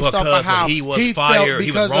that based off Because of how he was he fired. felt He was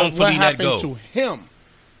because of what wrongfully let happened go. to him.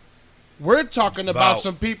 We're talking about About-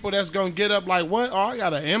 some people that's gonna get up like, what? Oh, I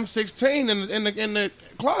got an M16 in the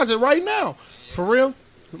closet right now, for real.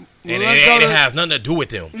 And Let's go it to- has nothing to do with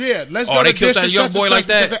them. Yeah, let's Oh, go they to killed that district young such boy and like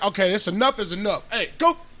such. that? Okay, it's enough is enough. Hey,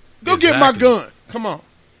 go get my Exactly. gun. Come on.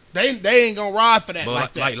 They ain't gonna ride for that But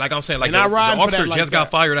like that. like I'm saying, like And I the riding for officer that like just got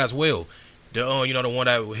that. fired as well. The the one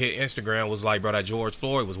that hit Instagram was like, bro, that George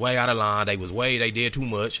Floyd was way out of line. They did too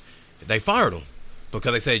much. They fired him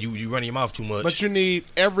because they said you running your mouth too much. But you need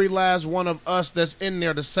every last one of us that's in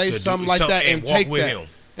there to say To do something like something that and and walk take with that. him.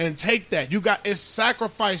 And take that. It's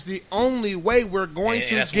sacrifice. The only way we're going And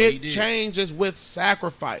to that's what he get did. change is with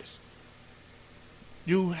sacrifice.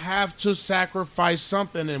 You have to sacrifice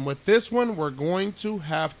something. And with this one, we're going to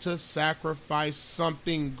have to sacrifice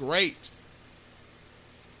something great.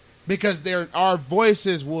 Because our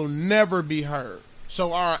voices will never be heard.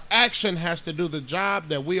 So our action has to do the job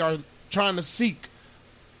that we are trying to seek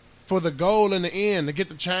for the goal in the end, to get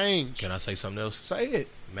the change. Can I say something else? Say it.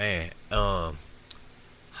 Man,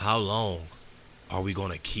 how long are we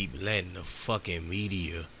gonna keep letting the fucking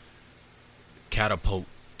media catapult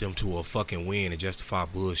them to a fucking win and justify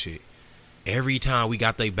bullshit? Every time we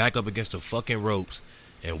got they back up against the fucking ropes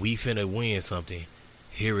and we finna win something,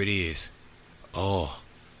 here it is. Oh,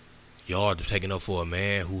 y'all taking up for a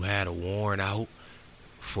man who had a warrant out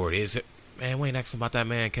for this. Man, we ain't asking about that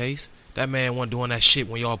man case. That man wasn't doing that shit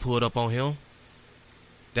when y'all pulled up on him.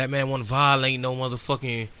 That man wasn't violating no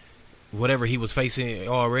motherfucking whatever he was facing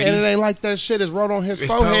already. And it ain't like that shit is wrote on his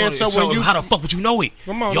It's forehead. probably- So when you how the fuck would you know it?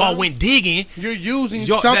 Come on, y'all man. went digging. you're using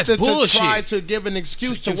Y'all- that's something to bullshit. try to give an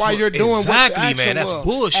excuse to For- why you're doing exactly, what the action man, that's was.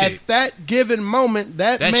 bullshit. At that given moment,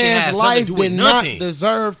 that That shit has man's nothing life to do with did not nothing.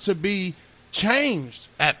 deserve to be changed.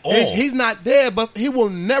 At all. He's not dead, but he will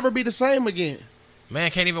never be the same again.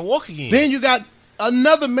 Man can't even walk again. Then you got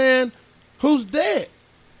another man who's dead.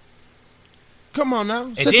 Come on now.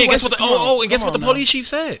 And then guess what? Guess what the now. police chief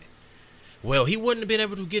said? Well, he wouldn't have been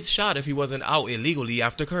able to get shot if he wasn't out illegally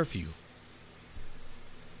after curfew.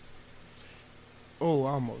 Oh,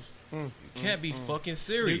 almost. You can't be fucking You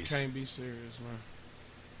serious. can't be serious, man.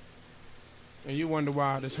 And you wonder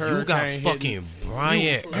why this You hurricane got hitting- fucking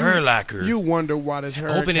Brian Urlacher You wonder why this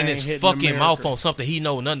hurricane opening his hitting fucking America. mouth on something he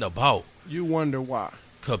know nothing about. You wonder why.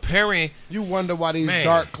 Comparing, You wonder why these Man.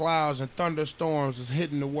 dark clouds and thunderstorms is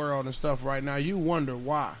hitting the world and stuff right now. You wonder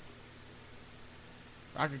why.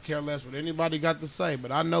 I could care less what anybody got to say,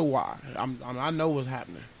 but I know why. I know what's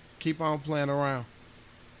happening. Keep on playing around.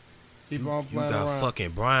 Keep on you playing got around. fucking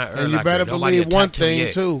Brian Urlacher. And you better Nobody believe one attacked him thing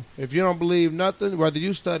yet. too. If you don't believe nothing, whether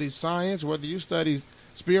you study science, whether you study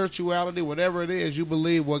spirituality, whatever it is, you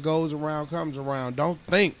believe what goes around comes around. Don't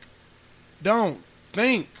think.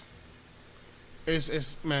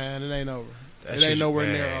 It's man, it ain't over. That It shit- ain't nowhere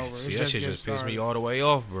man, near over. See, It's that shit getting just pissed me started. all the way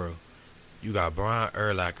off, bro. You got Brian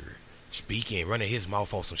Urlacher speaking, running his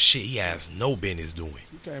mouth on some shit he has no business doing.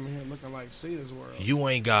 You came in here looking like Cedar's World. You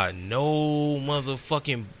ain't got no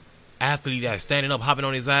motherfucking athlete that's standing up, hopping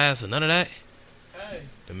on his ass, or none of that. Hey.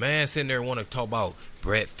 The man sitting there want to talk about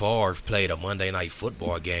Brett Favre played a Monday night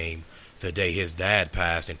football game the day his dad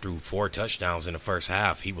passed and threw 4 touchdowns in the first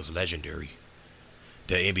half. He was legendary.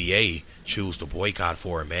 The NBA choose to boycott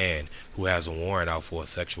for a man who has a warrant out for a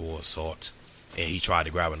sexual assault, and he tried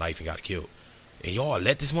to grab a knife and got killed. And y'all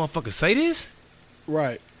let this motherfucker say this?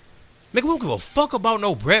 Right. Nigga, we don't give a fuck about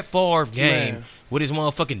no Brett Favre game Man. with his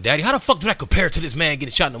motherfucking daddy. How the fuck do that compare to this man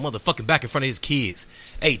getting shot in the motherfucking back in front of his kids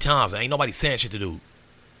 8 times and ain't nobody saying shit to do?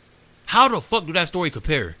 How the fuck do that story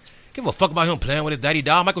compare? Give a fuck about him playing with his daddy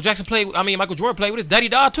dad. Michael Jordan played with his daddy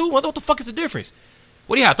dad too. What the fuck is the difference?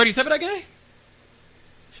 What do you have, 37 that game?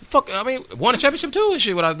 Fuck, I mean, won a championship too and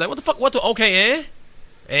shit. What the fuck? Okay,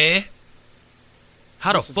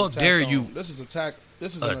 How the This is fuck attack dare on- you This is attack.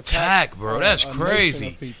 This is an attack, bro? on That's a nation crazy.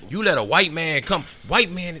 of people. You let a white man come. White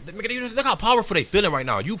man, look how powerful they feeling right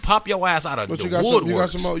now. You pop your ass out of But the you got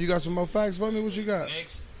woodworks. some more facts for me? What you got?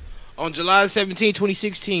 On July 17,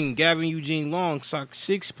 2016, Gavin Eugene Long shot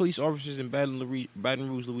 6 police officers in Baton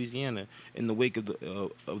Rouge, Louisiana, in the wake of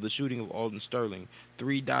the shooting of Alden Sterling.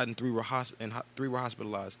 3 died and 3 were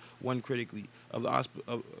hospitalized. 1 critically.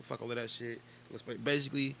 Fuck all of that shit.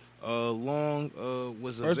 Basically, Long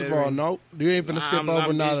was a First veteran. of all, no, you ain't finna skip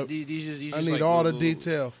over now. These I just need like all the little-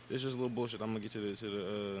 detail. It's just a little bullshit. I'm gonna get to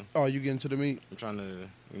the. Oh, you getting to the meat? I'm trying to,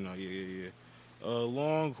 yeah.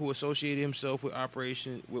 Long, who associated himself with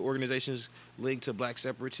organizations linked to black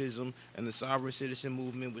separatism and the sovereign citizen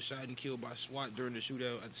movement, was shot and killed by SWAT during the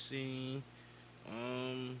shootout at the scene.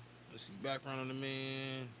 Let's see, background on the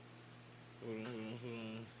man. Hold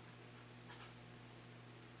on.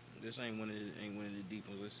 This ain't one of the deep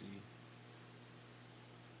ones. Let's see.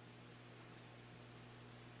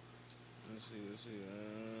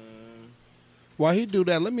 While he do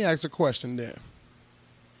that, let me ask a question there.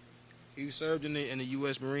 He served in the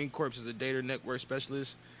U.S. Marine Corps as a data network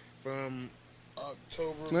specialist from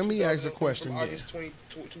October. Let me ask a question From there. August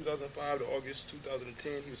 2005 to August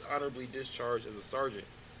 2010, he was honorably discharged as a sergeant.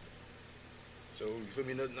 So you feel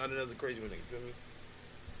me? Not another crazy one. You feel me?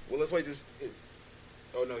 Well, let's wait this.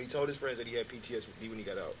 Oh no, he told his friends that he had PTSD when he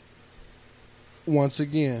got out. Once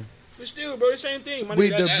again, But still, bro, the same thing. My We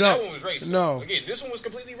nigga, that developed- one was race. no. Again, this one was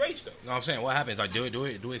completely race though. No, I'm saying what happens? Like do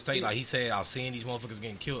it state like he said. I'm seeing these motherfuckers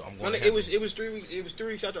getting killed. I'm My going. nigga, it was 3 weeks. It was 3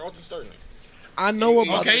 weeks after Alden Sterling. I know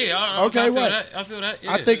about. Okay, yeah, I feel right. that. I feel that.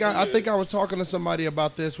 Yeah. I think I was talking to somebody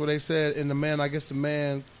about this where they said in the man,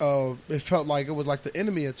 it felt like it was like the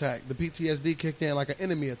enemy attack. The PTSD kicked in like an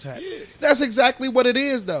enemy attack. Yeah. That's exactly what it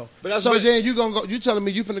is though. But that's So what- then you telling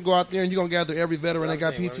me you finna go out there and you gonna gather every veteran that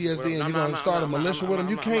got What I'm PTSD saying, and you I'm gonna not- start a I'm not- militia I'm with them.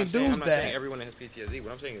 not- You I'm can't not saying- do I'm not saying that. everyone that has PTSD.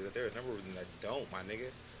 What I'm saying is that there are a number of them that don't, my nigga.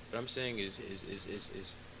 What I'm saying is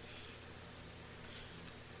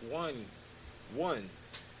one.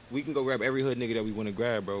 We can go grab every hood nigga that we want to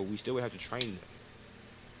grab, bro. We still would have to train them.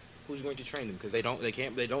 Who's going to train them? Because they don't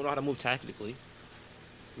know how to move tactically.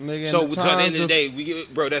 Nigga, So in the at the end times of the of, day, we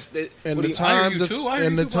get, bro. That's that. in what the do you- times you of, too. I hear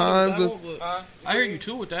in you the too, brother. times of, I hear you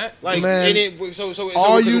too with that. Like, Man, and it, so all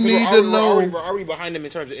because you we're need to already- know- we're already behind them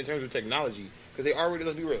in terms of technology, because they already.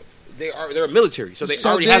 Let's be real. They're military, so they So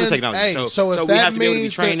already have the then, technology. hey, so if we that have to be able to be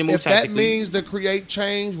means trained and move if that tactically. means to create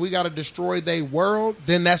change, we got to destroy their world.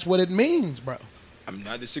 Then that's what it means, bro. I'm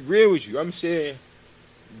not disagreeing with you. I'm saying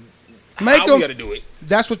Make how them. we got to do it.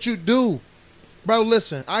 That's what you do, bro.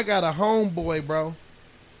 Listen, I got a homeboy, bro,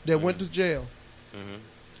 that went to jail,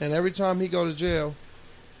 and every time he go to jail,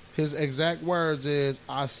 his exact words is,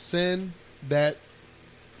 "I send that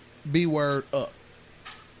B word up."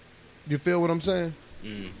 You feel what I'm saying?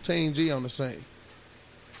 Team G on the same.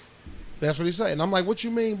 That's what he said. And I'm like, what you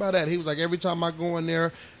mean by that? He was like, every time I go in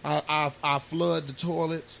there, I flood the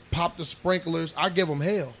toilets, pop the sprinklers. I give them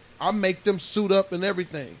hell. I make them suit up and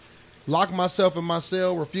everything. Lock myself in my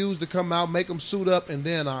cell, refuse to come out, make them suit up, and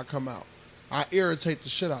then I come out. I irritate the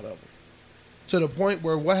shit out of them. To the point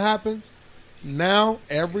where what happens? Now,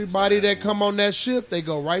 everybody that come on that shift, they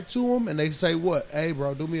go right to him and they say what? Hey,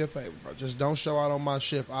 bro, do me a favor, bro. Just don't show out on my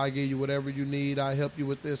shift. I give you whatever you need. I help you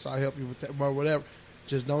with this. I help you with that, bro, whatever.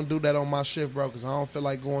 Just don't do that on my shift, bro, because I don't feel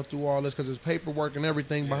like going through all this because there's paperwork and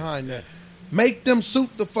everything behind that. Make them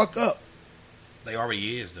suit the fuck up. They already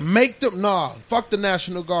is though. Make them, fuck the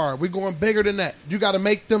National Guard. We're going bigger than that. You got to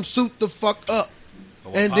make them suit the fuck up.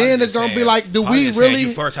 But what And Ponder then just it's gonna be saying- like, do Ponder we just saying really-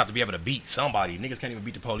 You first have to be able to beat somebody. Niggas can't even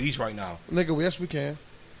beat the police right now. Nigga, yes, we can.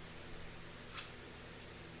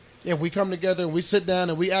 If we come together and we sit down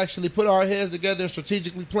and we actually put our heads together and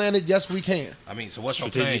strategically plan it, yes, we can. I mean, so what's your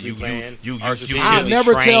plan? Strategically You planned. kill. I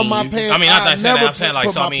never tell my plan. I mean, I'm not saying that. never I'm saying like,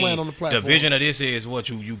 put so I my mean, plan on the the platform. vision of this is what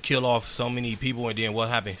you kill off so many people and then what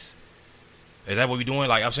happens? Is that what we doing?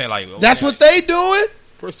 Like I'm saying, like That's what they doing.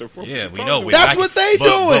 Yeah, we know. That's what they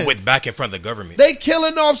doing. But with back in front of the government. They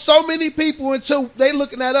killing off so many people until they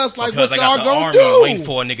looking at us like, Because what they y'all got the gonna army do? waiting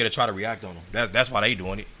for a nigga to try to react on them. That's why they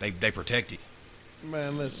doing it. They protect it.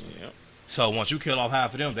 Man, listen. So once you kill off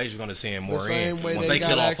half of them, they just gonna send The more same in. way Once they they got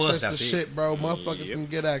kill off access us, to that's it. shit, bro. Motherfuckers can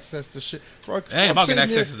get access to shit. Bro, They ain't I'm about getting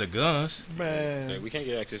sitting access here- to the guns. Man, We can't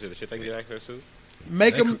get access to the shit they can get access to.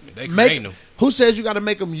 make They them. they Make creating them. who says you got to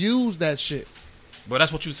make them use that shit? But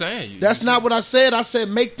that's what you saying. That's not what I said. I said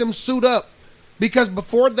make them suit up. Because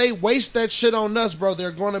before they waste that shit on us, bro,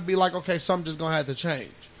 they're going to be like, okay, something just going to have to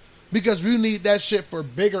change. Because we need that shit for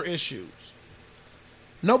bigger issues.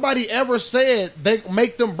 Nobody ever said they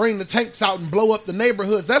make them bring the tanks out and blow up the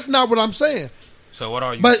neighborhoods. That's not what I'm saying. So what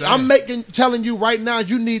are you But saying? I'm telling you right now,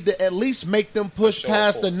 you need to at least make them push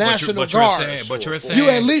past the National Guard. But you're saying You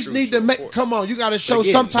at least need to make. Come on, you got to show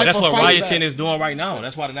some type that's of what fight Rioting back. is doing right now.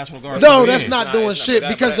 That's why the National Guard. No, that's not doing shit but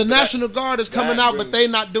because the but National Guard is coming out, but they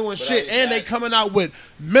not doing shit, and they coming out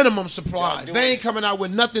with minimum supplies. They ain't coming out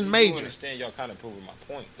with nothing You major. understand? Y'all kind of proving my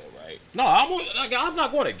point, though, right? No, I'm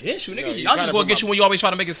not going against you, nigga. No, you I'm just kinda going against put you when you always try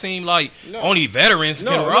to make it seem like No. only veterans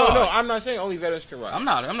can No, ride. no, I'm not saying only veterans can ride. I'm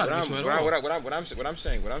not against you at all. What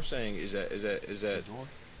I'm saying is that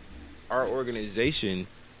our organization,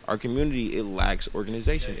 our community, it lacks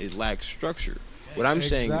organization. It lacks structure. What I'm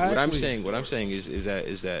saying is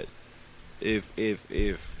that if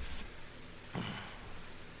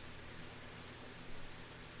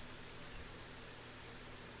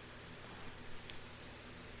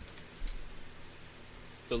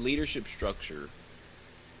the leadership structure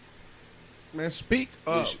Man, speak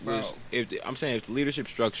up, bro. if the leadership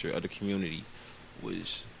structure of the community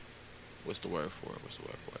was what's the word for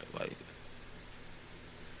it? Like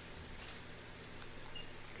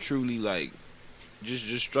truly like just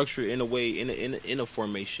structure in a way in a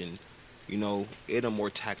formation, you know, in a more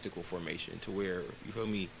tactical formation to where, you feel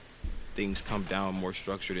me, things come down more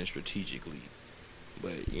structured and strategically.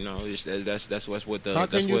 But you know, that's what the. How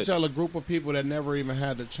can you tell a group of people that never even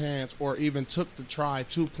had the chance or even took the try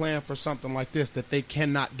to plan for something like this that they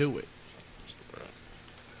cannot do it?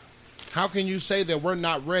 How can you say that we're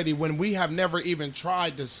not ready when we have never even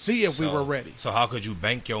tried to see if we were ready? So how could you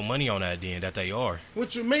bank your money on that then that they are?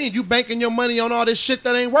 What you mean? You banking your money on all this shit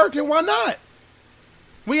that ain't working? Why not?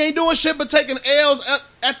 We ain't doing shit but taking L's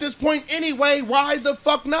at this point anyway. Why the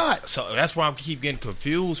fuck not? So that's why I keep getting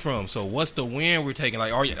confused from. So what's the win we're taking?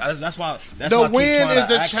 Like, are you? That's why. The win is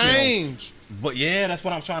the change. But yeah, that's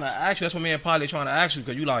what I'm trying to ask you. That's what me and Polly trying to ask you,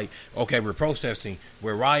 because you like, okay, we're protesting,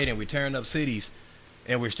 we're rioting, we're tearing up cities,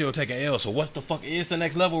 and we're still taking L's. So what the fuck is the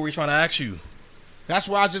next level we're trying to ask you? That's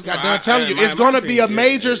why I just got done telling you. It's going to be a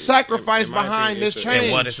major sacrifice behind this change.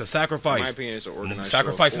 And what is a sacrifice? In my opinion, it's an organized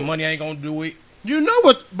Sacrificing money ain't going to do it. You know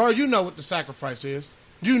what, bro? You know what the sacrifice is.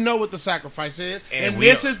 You know what the sacrifice is. And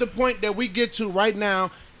this is the point that we get to right now.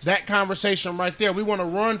 That conversation right there. We want to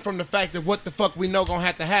run from the fact of what the fuck we know gonna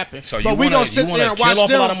have to happen. So but we gonna sit there and watch kill off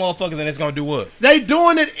them. A lot of motherfuckers, and it's gonna do what? They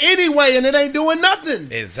doing it anyway, and it ain't doing nothing.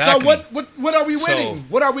 Exactly. So what are we winning?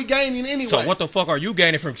 What are we gaining anyway? So what the fuck are you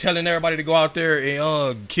gaining from telling everybody to go out there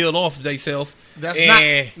and kill off themselves?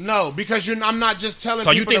 That's not because I'm not just telling. So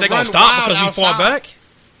people you think to they gonna run stop because we outside. fought back?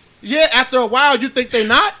 Yeah, after a while, you think they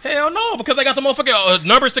not? Hell no, because they got the motherfucking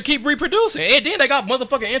numbers to keep reproducing, and then they got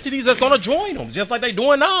motherfucking entities that's gonna join them, just like they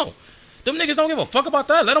doing now. Them niggas don't give a fuck about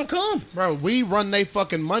that. Let them come. Bro, we run they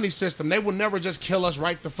fucking money system. They will never just kill us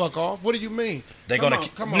right the fuck off. What do you mean? They come gonna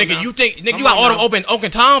on nigga. now. You think nigga? Come You got on all them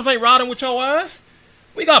open Toms ain't riding with your ass?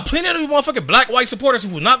 We got plenty of these motherfucking black white supporters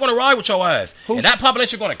who's not gonna ride with your ass, and that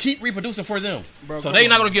population gonna keep reproducing for them. Bro, so they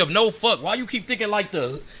not gonna give no fuck. Why you keep thinking like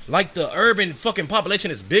the urban fucking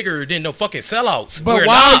population is bigger than the fucking sellouts?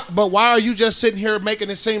 But why are you just sitting here making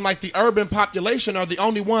it seem like the urban population are the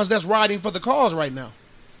only ones that's riding for the cause right now?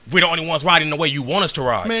 We're the only ones riding the way you want us to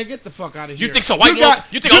ride. Man, get the fuck out of here. You think so?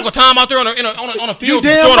 You think Uncle Tom out there on a field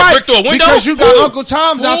damn throwing right, a brick through a window? Because you got Uncle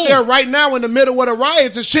Tom's out there right now in the middle of the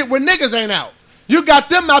riots and shit where niggas ain't out. You got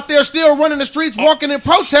them out there still running the streets, walking and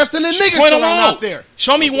protesting, and niggas still out there.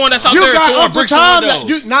 Show me one that's out you there got throwing Uncle bricks Tom, through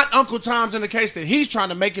windows. not Uncle Tom's in the case that he's trying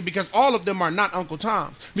to make it, because all of them are not Uncle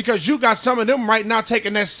Tom's. Because you got some of them right now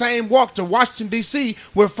taking that same walk to Washington, D.C.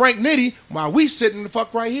 with Frank Nitty while we sitting the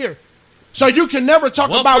fuck right here. So you can never talk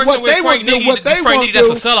about what they won't do, what they won't do,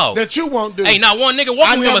 that you won't do. Hey, not one nigga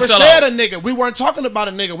walking him a sellout. I never said a nigga. We weren't talking about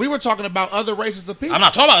a nigga. We were talking about other races of people. I'm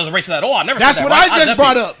not talking about other races at all. I never That's said that. what I just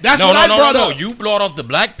brought up. That's what I brought up. You brought up the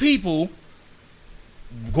black people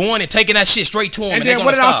going and taking that shit straight to them. And then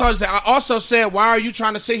what did I also say? I also said, why are you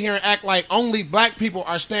trying to sit here and act like only black people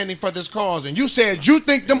are standing for this cause? And you said you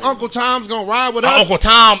think them Uncle Tom's gonna ride with us? Uncle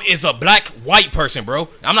Tom is a black white person, bro.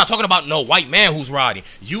 I'm not talking about no white man who's riding.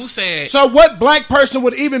 You said. So what black person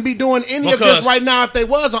would even be doing any of this right now if they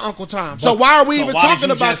was an Uncle Tom? So why are we even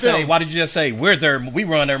talking about them? Why did you just say we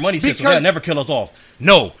run their money system? They'll never kill us off.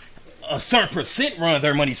 No. A certain percent run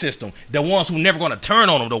their money system. The ones who never going to turn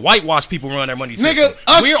on them. The whitewash people run their money system. Nigga,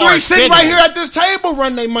 us three sitting right here at this table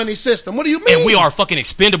run their money system. What do you mean? And we are fucking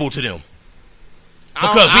expendable to them.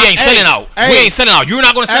 Because we ain't selling out. We ain't selling out. You're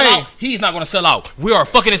not going to sell out. He's not going to sell out. We are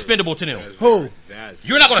fucking expendable to them. Who?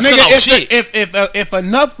 You're not gonna sell Nigga, out shit. if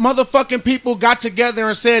enough motherfucking people got together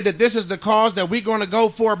and said that this is the cause that we're gonna go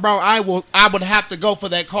for, bro, I would have to go for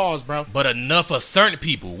that cause, bro. But enough of certain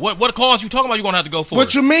people. What cause you talking about? You gonna have to go for?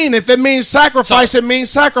 What you mean? If it means sacrifice, it means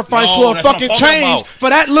sacrifice No, for a that's what I'm fucking talking change about. for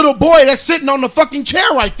that little boy that's sitting on the fucking chair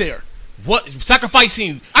right there. What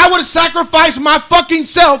sacrificing? I would have sacrificed my fucking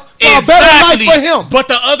self for a better life for him. But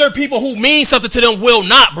the other people who mean something to them will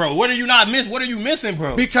not, bro. What are you not miss? What are you missing,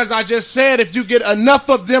 bro? Because I just said if you get enough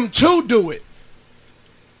of them to do it.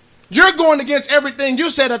 You're going against everything you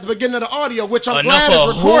said at the beginning of the audio, which I'm glad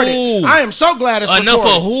is recorded. Who? I am so glad it's recorded. Enough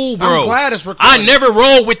of who, bro? I'm glad it's recorded. I never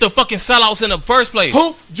rolled with the fucking sellouts in the first place.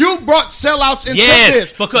 Who? You brought sellouts into Yes,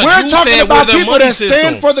 this. because we're you talking said about we're the people money that stand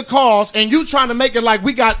system. for the cause, and you trying to make it like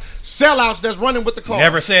we got sellouts that's running with the cause.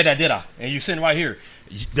 Never said that, did I? And you sitting right here.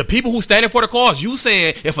 The people who standing for the cause, you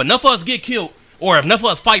said if enough of us get killed or if enough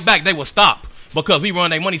of us fight back, they will stop because we run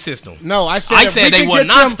their money system. No, I said they would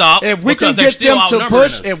not stop if we can because they're get still them to outnumbering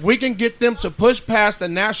push, us. if we can get them to push past the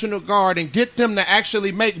National Guard and get them to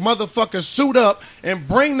actually make motherfuckers suit up and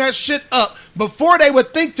bring that shit up before they would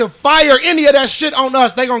think to fire any of that shit on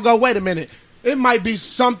us, they gonna go, wait a minute, it might be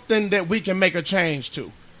something that we can make a change to.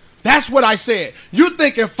 That's what I said. You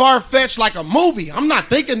thinking far-fetched like a movie. I'm not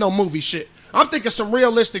thinking no movie shit. I'm thinking some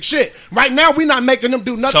realistic shit. Right now, we're not making them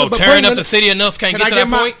do nothing So but tearing bring up the city enough can't get to that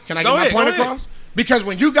point? Can I get my point across? Because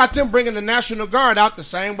when you got them bringing the National Guard out the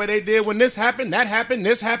same way they did when this happened, that happened,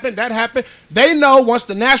 this happened, that happened, they know once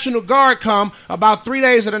the National Guard come, about 3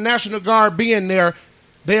 days of the National Guard being there,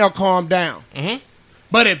 they'll calm down. Mm-hmm.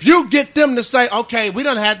 But if you get them to say, okay, we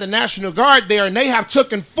done had the National Guard there and they have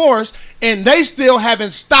taken force and they still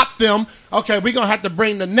haven't stopped them, okay, we're going to have to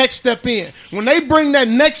bring the next step in. When they bring that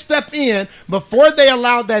next step in, before they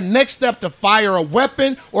allow that next step to fire a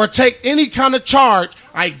weapon or take any kind of charge,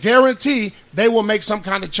 I guarantee they will make some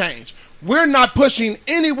kind of change. We're not pushing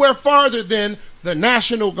anywhere farther than the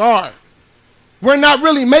National Guard. We're not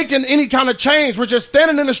really making any kind of change. We're just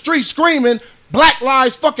standing in the street screaming, Black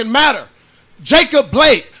Lives fucking matter. Jacob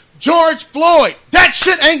Blake, George Floyd, that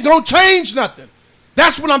shit ain't gonna change nothing.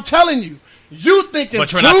 That's what I'm telling you. You thinking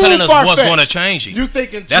But you're too not telling us what's far-fetched. going to change it. You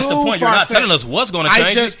thinking That's too the point. You're not far-fetched. telling us what's going to change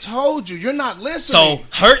I just it. told you. You're not listening.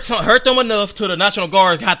 So hurt them enough to the National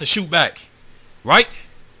Guard have to shoot back, right?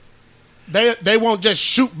 They won't just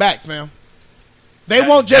shoot back, fam. They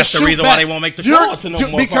won't just shoot back. That's the reason why they won't make the call to no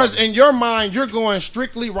more because fire. in your mind, you're going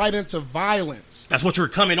strictly right into violence. That's what you're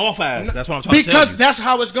coming off as. That's what I'm trying to tell Because you. that's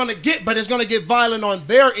how it's going to get, but it's going to get violent on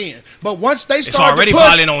their end. But once they It's start already to push,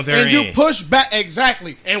 violent on their and you end. push back,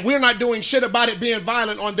 exactly, and we're not doing shit about it being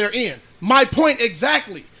violent on their end. My point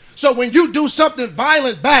exactly. So when you do something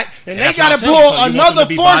violent back, and they That's got what to I'm telling you. pull So you want them another to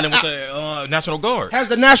be force violent out. with the National Guard. Has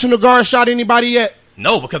the National Guard shot anybody yet?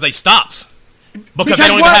 No, because they stopped. Because Because they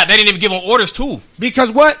don't what? even they didn't even give them orders to. Because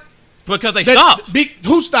what? Because they stopped.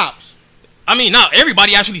 Who stops? I mean, not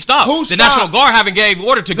everybody actually stopped. Who the stops? National Guard haven't gave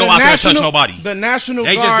order to go out there and touch nobody. The National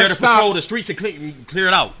They Guard just there to stops. patrol the streets and clear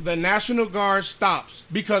it out. The National Guard stops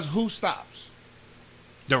because who stops?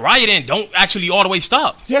 The rioting don't actually all the way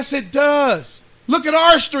stop. Yes, it does. Look at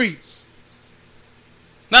our streets.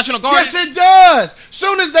 National Guard. Yes, it does.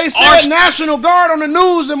 Soon as they Our said National Guard on the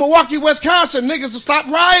news in Milwaukee, Wisconsin, niggas will stop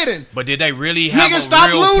rioting. But did they really have Niggas a stop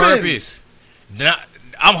real looting. purpose?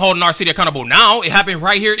 I'm holding our city accountable now. It happened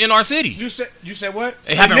right here in our city. You said what?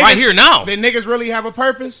 It happened right here now. Did niggas really have a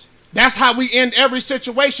purpose? That's how we end every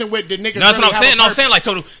situation with the niggas. That's really what I'm saying. have a No, I'm saying like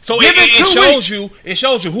so Give it 2 shows weeks. you it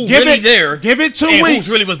shows you who Give really it- there. give it 2 and weeks.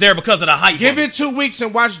 who really was there because of the hype. Give of it 2 weeks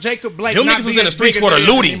and watch Jacob Blake. Them not niggas was be in the as streets big for the as it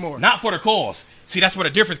is looting, anymore. not for the cause. See, that's where the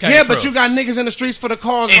difference came Yeah, from. but you got niggas in the streets for the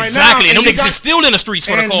cause right now. Exactly, and them you niggas is still in the streets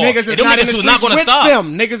for the and cause. niggas is And them not in niggas the is not streets going to with stop.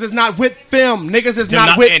 them. Niggas is not with them. Niggas is Them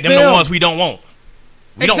not with and them. them the ones we don't want.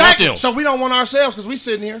 We don't want them. So we don't want ourselves because we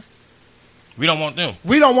sitting here. We don't want them.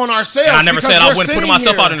 We don't want ourselves. And I never because said I we're wouldn't put sitting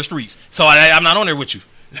myself here. out in the streets. So I'm not on there with you.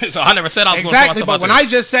 So I never said I was Exactly, going to put myself but out when there. I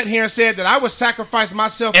just sat here and said that I would sacrifice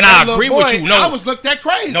myself, And for I that agree little with boy, you, no. I was looked at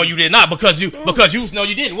crazy. No, you did not because you no,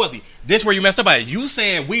 you didn't, was he? This where you messed up at. You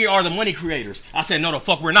said we are the money creators. I said no, the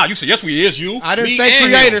fuck we're not. You said yes, we is you. I didn't me say and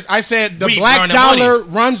creators. him. I said the We black earn the dollar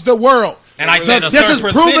runs the world. And I said a this certain is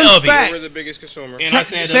percent proven of it. fact. We're the biggest consumer. And I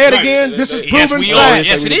said Say it right. again. This is Yes, proven we fact. are.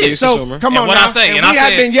 Yes, it is. So come And on what now. I say, and we I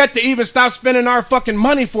have said- been yet to even stop spending our fucking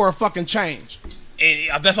money for a fucking change.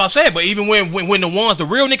 And that's what I said. But even when the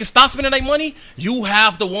real niggas stop spending their money, you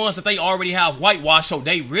have the ones that they already have whitewashed, so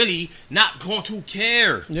they really not going to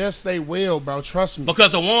care. Yes, they will, bro. Trust me.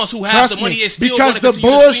 Because the ones who have Trust the money me. is still Because gonna the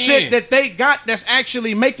continue to bullshit spend. that they got that's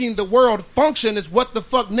actually making the world function is what the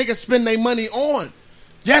fuck niggas spend their money on.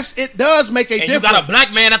 Yes, it does make a And difference. you got a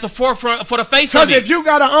black man at the forefront for the face of Because it. if you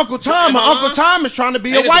got an Uncle Tom, Uncle Tom is trying to be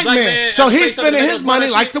Ain't a it white the black man. man So at the he's face of it spending that his does buy money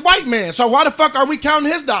that like shit? the white man. So why the fuck are we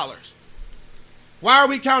counting his dollars? Why are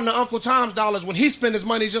we counting the Uncle Tom's dollars when he spend his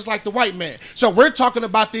money just like the white man? So we're talking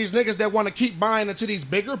about these niggas that want to keep buying into these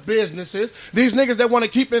bigger businesses, these niggas that want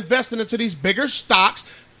to keep investing into these bigger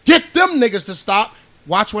stocks. Get them niggas to stop.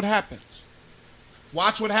 Watch what happens.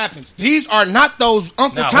 Watch what happens. These are not those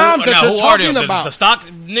Uncle Toms that you're talking about. The stock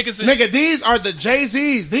niggas? Nigga, these are the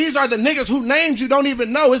Jay-Z's. These are the niggas who names you don't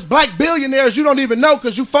even know. It's black billionaires you don't even know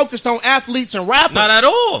because you focused on athletes and rappers. Not at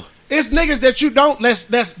all. It's niggas that you don't,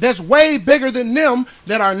 that's way bigger than them,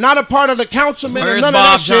 that are not a part of the councilman or Where's none Bob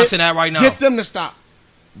of that shit. Johnson at right now? Get them to stop.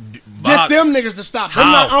 Bob, Get them niggas to stop. Them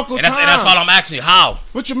how? not Uncle And that's all I'm asking you. How?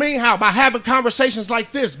 What you mean how? By having conversations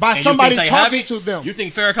like this. By And you somebody think they talking haven't? to them. You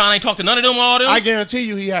think Farrakhan ain't talked to none of them, all them? I guarantee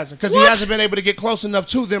you he hasn't. Because he What? hasn't been able to get close enough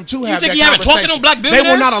to them to have think that he haven't talked to them conversation. black They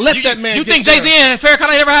billionaires? will not have let You- that man You get think there. Jay-Z and Farrakhan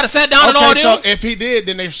ain't never had a sat down and all Okay, them? so if he did,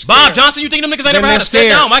 then they're scared. Bob Johnson, you think them niggas ain't Then never had they're a sit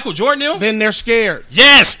scared. down? Michael Jordan, them? Then they're scared.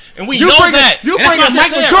 Yes, and we You know bringing- that. you And that's bringing what I just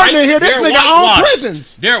Michael said, Jordan right? in here. This They're nigga own whitewashed.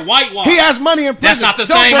 prisons. They're whitewashed. He has money in prison. That's not the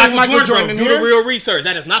Don't same bring Michael Jordan, bro. in Do here. the real research.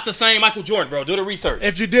 That is not the same Michael Jordan, bro. Do the research.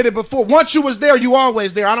 If you did it before, once you was there, you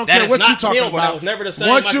always there. I don't That care is what you not talking him, bro. about. That was never the same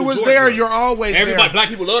Once Michael you was Jordan, there, bro. you're always Everybody, there. black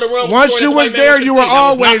people love the realm. Once you was there, you were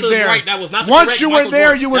always there. That was not the Once correct you were Michael there,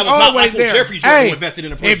 Jordan. you was That was not always Michael there. Jeffrey Jordan who Hey, invested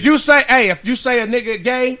in the prison. if you say a nigga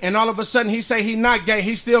gay, and all of a sudden he say he not gay,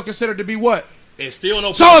 he's still considered to be what? It's still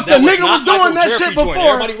no. So if the that nigga not was doing Michael that Jeffrey shit Jordan. before,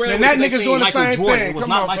 Everybody ran then with that it, they nigga's seen doing the Michael same Jordan. thing. It was Come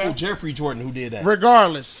not on, Michael fam. Jeffrey Jordan who did that.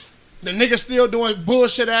 Regardless, the nigga still doing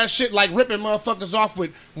bullshit ass shit like ripping motherfuckers off with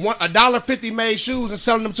 $1.50 made shoes and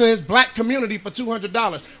selling them to his black community for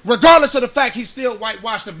 $200. Regardless of the fact he still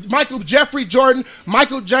whitewashed them. Michael Jeffrey Jordan,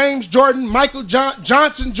 Michael James Jordan, Michael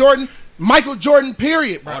Johnson Jordan, Michael Jordan.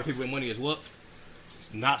 Period, A bro. lot of people with money is what?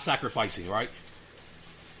 Not sacrificing, right?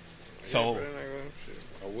 So,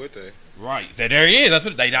 Or would they? right. There he is. That's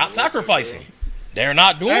what they not sacrificing. They're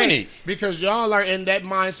not doing Hey, it. because y'all are in that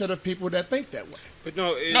mindset of people that think that way. But no,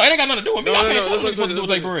 No, it ain't got nothing to do with me. I can't tell them what to do with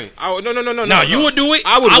their bread. No. Now you would do it.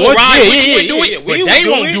 I would ride want- with you yeah, and do yeah, it, yeah. but We they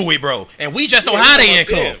would won't do it. do it, bro. And we just don't Yeah, have we their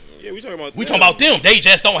talking about income. them. Yeah, we talking about We them. talking about them. They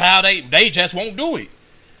just don't have they just won't do it.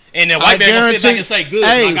 And then I white man gonna sit back guarantee. and say, "Good,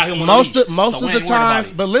 Hey, I got him on most the leash." of, most So of we the ain't worried about times,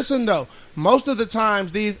 it. but listen though, most of the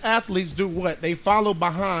times these athletes do what? They follow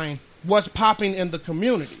behind what's popping in the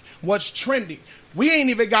community, what's trending. We ain't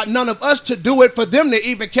even got none of us to do it for them to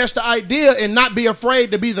even catch the idea and not be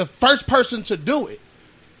afraid to be the first person to do it.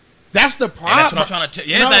 That's the problem. And that's what I'm trying to tell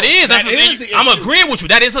you. Yeah, No, that is. That's that is the I'm issue. agreeing with you.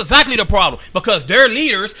 That is exactly the problem because their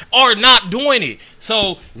leaders are not doing it.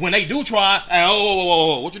 So when they do try, hey,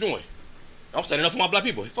 oh, what you doing? I'm standing up for my black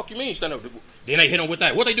people. Fuck you mean stand up? Then they hit them with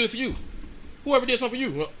that. What they do for you? Whoever did something for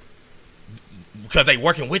you? Because they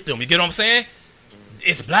working with them. You get what I'm saying?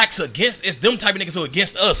 It's blacks against. It's them type of niggas who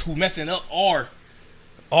against us who messing up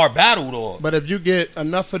our battle dog. But if you get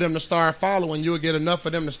enough of them to start following, you'll get enough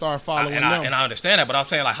of them to start following them. I understand that, but I'm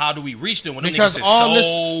saying like, how do we reach them when them Because niggas is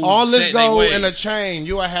all so this set in they go ways? in a chain.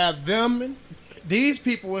 You will have them. These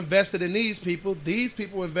people invested in these people. These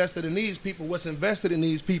people invested in these people. What's invested in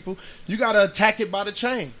these people? You got to attack it by the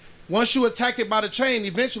chain. Once you attack it by the chain,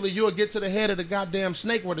 eventually you'll get to the head of the goddamn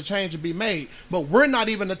snake where the change will be made. But we're not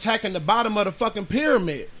even attacking the bottom of the fucking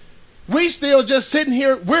pyramid. We still just sitting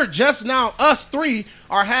here. We're just now, us three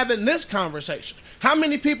are having this conversation. How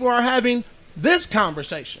many people are having this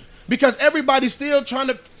conversation? Because everybody's still trying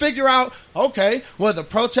to figure out, okay, well, the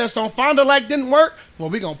protest on Fond du Lac didn't work. Well,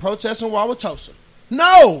 we're going to protest in Wauwatosa.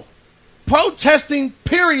 No. Protesting,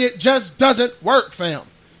 period, just doesn't work, fam.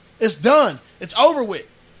 It's done. It's over with.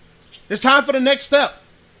 It's time for the next step.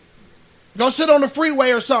 Go sit on the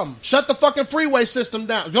freeway or something. Shut the fucking freeway system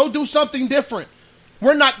down. Go do something different.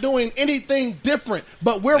 We're not doing anything different,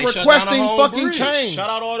 but we're They shut down requesting the whole fucking bridge. change. Shout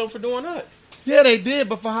out all them for doing that. Yeah, they did,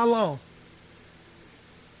 but for how long?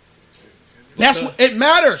 That's what it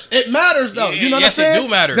matters. It matters though. You know what I'm Yes, it saying? do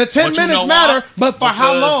matter. The 10 But you minutes know matter, why? but for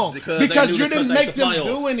how long? Because they Because knew you to didn't cut that make them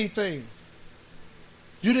supply do anything.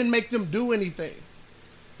 You didn't make them do anything.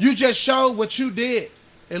 You just showed what you did.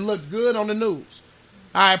 It looked good on the news.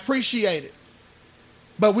 I appreciate it.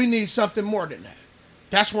 But we need something more than that.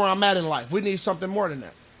 That's where I'm at in life. We need something more than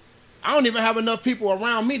that. I don't even have enough people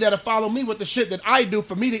around me that'll follow me with the shit that I do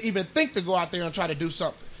for me to even think to go out there and try to do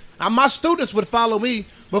something. My students would follow me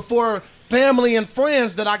before family and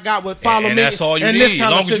friends that I got would follow me. And that's all you in this need. As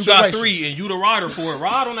kind of long as you got situation. 3 and you the rider for it,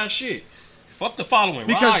 ride on that shit. Fuck the following.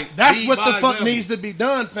 Because Ride. that's Lead what by the fuck example. needs to be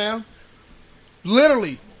done, fam.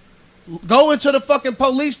 Literally. Go into the fucking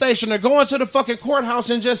police station or go into the fucking courthouse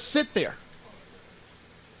and just sit there.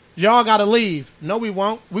 Y'all got to leave. No, we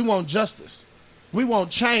won't. We want justice. We want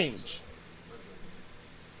change.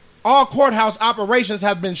 All courthouse operations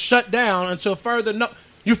have been shut down until further no.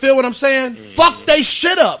 You feel what I'm saying? Fuck they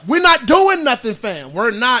shit up. We're not doing nothing, fam.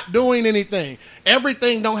 We're not doing anything.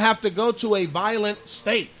 Everything don't have to go to a violent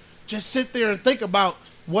state. Just sit there and think about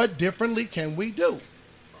what differently can we do.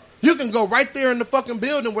 You can go right there in the fucking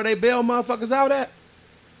building where they bail motherfuckers out at.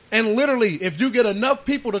 And literally, if you get enough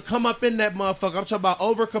people to come up in that motherfucker, I'm talking about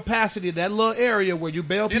overcapacity, that little area where you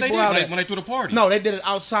bail people out at. When they threw the party. No, they did it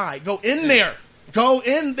outside. Go in there. Go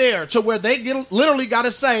in there to where they literally got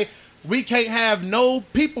to say, we can't have no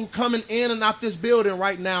people coming in and out this building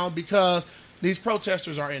right now because these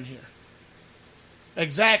protesters are in here.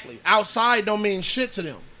 Exactly. Outside don't mean shit to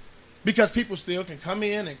them because people still can come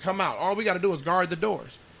in and come out. All we got to do is guard the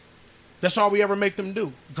doors. That's all we ever make them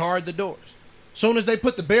do, guard the doors. Soon as they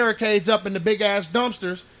put the barricades up in the big-ass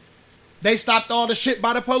dumpsters, they stopped all the shit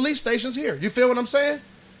by the police stations here. You feel what I'm saying?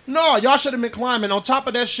 No, y'all should have been climbing on top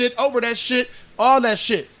of that shit, over that shit, all that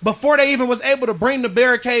shit. Before they even was able to bring the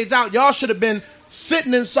barricades out, y'all should have been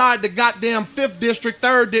sitting inside the goddamn 5th District,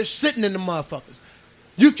 3rd District, sitting in the motherfuckers.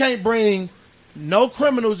 You can't bring no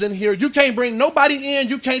criminals in here. You can't bring nobody in.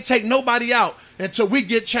 You can't take nobody out until we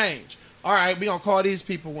get change. All right, we gonna call these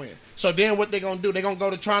people in. So then what they gonna do? They gonna go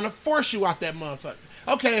to trying to force you out that motherfucker.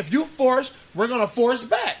 Okay, if you force, we're gonna force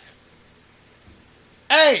back.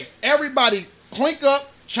 Hey, everybody, clink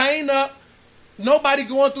up, chain up. Nobody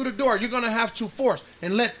going through the door. You're going to have to force.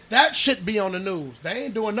 And let that shit be on the news. They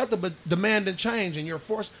ain't doing nothing but demanding change, and you're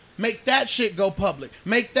forced. Make that shit go public.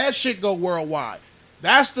 Make that shit go worldwide.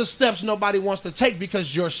 That's the steps nobody wants to take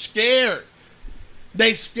because you're scared.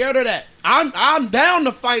 They scared of that. I'm down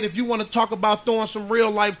to fight if you want to talk about throwing some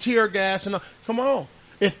real-life tear gas. And come on.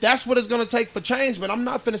 If that's what it's going to take for change, but I'm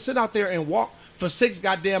not finna sit out there and walk for 6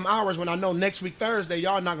 goddamn hours when I know next week Thursday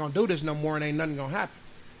y'all not going to do this no more and ain't nothing going to happen.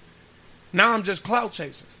 Now I'm just clout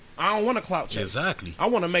chasing. I don't want to clout chase. Exactly. I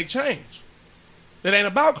want to make change. It ain't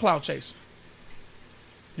about clout chasing.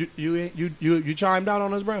 You chimed out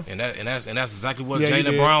on us, bro. And that's exactly what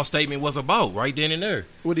Jaylen Brown's statement was about, right then and there.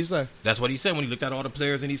 What'd he say? That's what he said when he looked at all the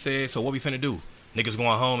players and he said, "So what we finna do? Niggas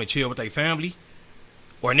going home and chill with their family,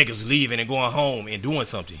 or niggas leaving and going home and doing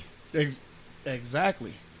something?"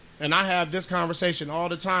 Exactly. And I have this conversation all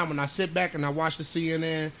the time when I sit back and I watch the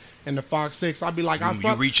CNN and the Fox 6. I'll be like,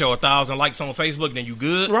 you reach your 1,000 likes on Facebook, then you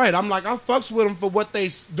good? Right. I'm like, I fucks with them for what they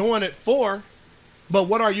doing it for, but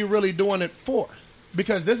what are you really doing it for?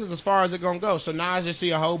 Because this is as far as it's going to go. So now I just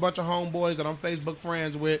see a whole bunch of homeboys that I'm Facebook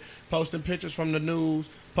friends with posting pictures from the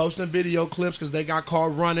news, posting video clips because they got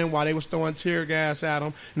caught running while they was throwing tear gas at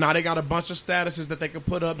them. Now they got a bunch of statuses that they could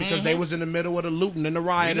put up because they was in the middle of the looting and the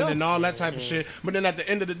rioting and all that type of shit. But then at the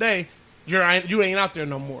end of the day, you ain't out there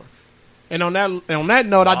no more. And on that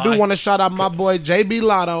note, I do want to shout out my boy JB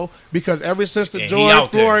Lotto because ever since the George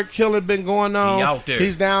Floyd killing been going on,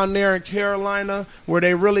 he's down there in Carolina where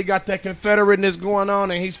they really got that Confederateness going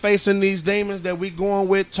on, and he's facing these demons that we going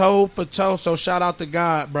with toe for toe. So shout out to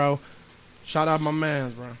God, bro. Shout out my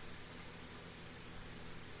mans, bro.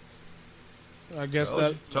 I guess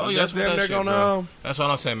that's what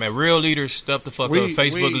I'm saying, man. Real leaders step the fuck up.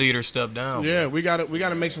 Facebook leaders step down. Yeah, we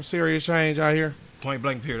gotta make some serious change out here. Point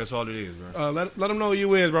blank period. That's all it is, bro. Let them know who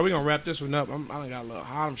you is, bro. We gonna wrap this one up. I done got a little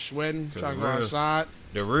hot. I'm sweating. Trying to go outside.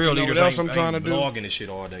 The real leaders ain't blogging this shit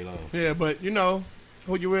all day long. Yeah, but you know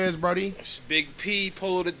who you is, buddy. It's Big P,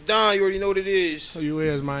 Polo the Don. You already know what it is. Who you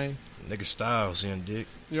is, man. Nigga Styles, young dick.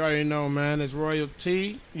 You already know, man. It's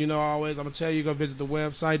Royalty. You know, always I'm gonna tell you, go visit the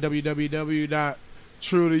website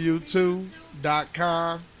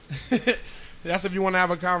www.truetoyou2.com. That's if you want to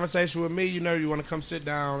have a conversation with me. You know, you want to come sit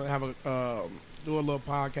down and have do a little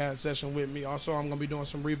podcast session with me. Also, I'm going to be doing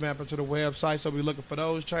some revamping to the website, so we're looking for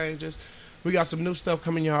those changes. We got some new stuff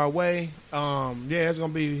coming your way. It's going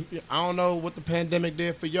to be, I don't know what the pandemic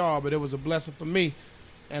did for y'all, but it was a blessing for me.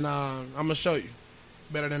 And I'm going to show you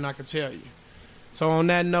better than I can tell you. So on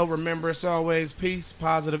that note, remember, it's always peace.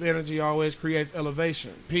 Positive energy always creates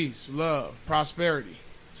elevation. Peace, love, prosperity.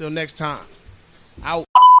 Till next time. Out.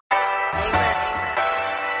 Amen.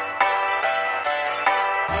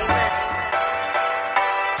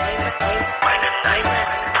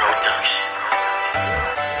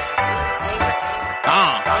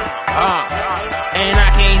 And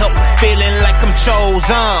I can't help feeling like I'm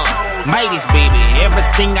chosen. Mighty's baby,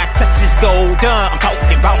 everything I touch is gold. I'm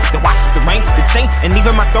talking about the watch, the ring, the chain, and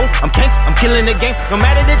even my throne. I'm killing the game. No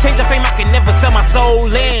matter the change of fame, I can never sell my soul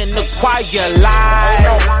in the quiet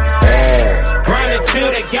life. Grind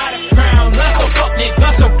until they got a crown. Let the fuck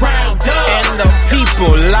niggas around us. And the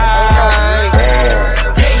people lie.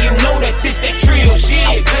 Yeah, you know that this that trio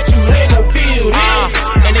shit.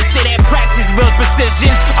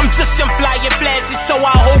 flashy, so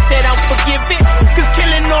I hope that I'm forgiven. Cause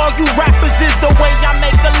killing all you rappers is the way I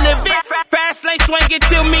make a living. Fast lane swinging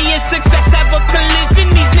till me and success have a collision.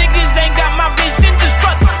 These niggas ain't got my vision, just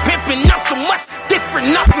trust. Pimping not so much,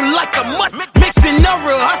 different, I feel like a must. Mixing a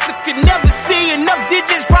real hustle, can never see enough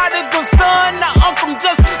digits. Prodigal son, now I'm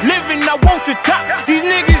just living, I want the top. These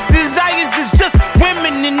niggas' desires is just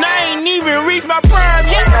women, and I ain't even reached my prime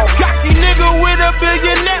yet. Cocky nigga with a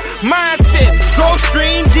billionaire mindset.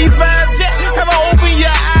 Gulfstream, G5 jet, have I opened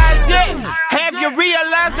your eyes yet? Have you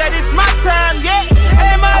realized that it's my time yet?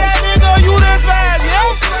 Am I that nigga you done fired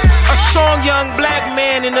yet? A strong young black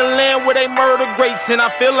man in the land where they murder greats, and I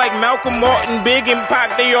feel like Malcolm Martin, Big and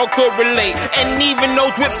Pac, they all could relate. And even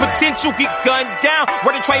those with potential get gunned down.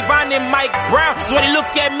 Where they Trayvon and Mike Brown, so they look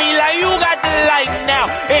at me like you got the light now,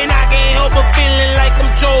 and I can't help but feeling like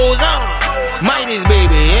I'm chosen. Midas,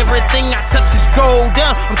 baby, everything I touch is gold.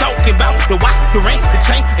 I'm talking about the watch, the ring, the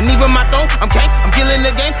chain, and even my throne. I'm killing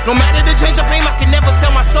the game. No matter the change of fame, I can never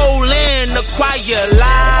sell my soul and acquire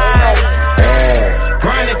life.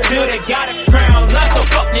 Grinding till they got a crown. Lots of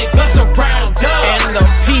fuck niggas around us, and the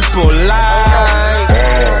people lie.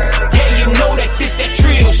 Yeah, you know that this that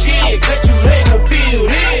trill shit. Bet you ain't gon' feel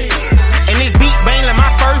it. And this beat bang like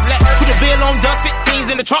my first lap. Put the bill on dust,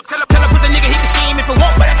 15s in the trunk. Tell her pussy nigga he can scheme if it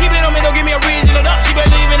won't, but I keep it on me. Don't give me original up. She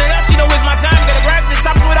believe in it up. She know it's my time. Gotta grab this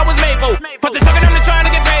top, what I was made for. Put the tucking, I'm trying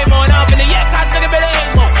to get paid more. And I'm in the yes, I nigga better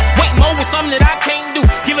hate more. Wait more with something that I can't do.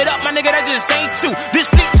 Give it up, my nigga, that just ain't you. This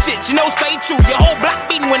fleet shit, you know, stay true. Your whole block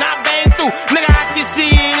beating when I bang through. Nigga, I can see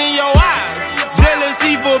it in your eyes.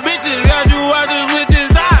 Jealousy for bitches, got you watching with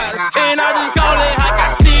his eyes. And I just call it how I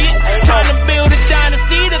see it. Trying to build a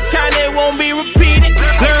dynasty, the kind that won't be repeated.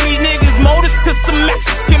 Learn these niggas' motives, cause some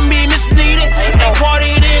actions can be misleading. Ain't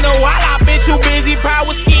partied in a while, I've been too busy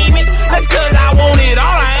power scheming. That's cause I want it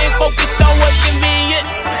all, I ain't focused on what's convenient.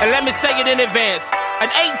 And let me say it in advance, an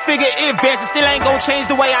 8-figure advance, it still ain't gonna change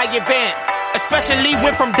the way I advance. Especially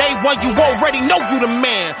when from day one you already know you the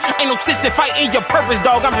man. Ain't no sense in fighting your purpose,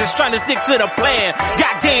 dog, I'm just trying to stick to the plan.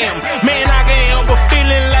 Goddamn, man, I can't help but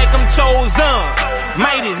feeling like I'm chosen.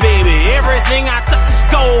 Midas, baby, everything I touch is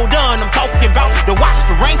gold done. I'm talking about the watch,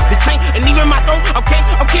 the ring, the chain, and even my throne. Okay,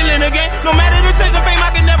 I'm killing again. No matter the change of fame, I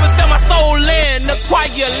can never sell my soul in.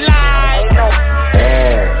 Acquire life.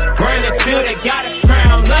 Grinding till they got a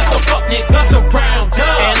crown. Let's go fuck niggas around us,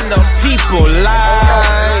 and the people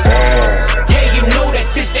lie. Yeah, you know that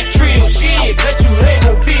this that trill shit. Bet you ain't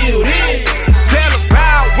gon' feel it. Tell them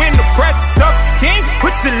proud when the presence of the king.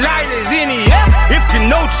 Put your lighters in the air if you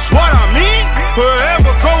know just what I mean.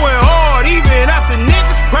 Forever going hard, even after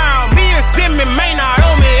niggas crown me. And Simmon may not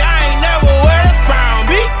owe me, I ain't never wear the crown.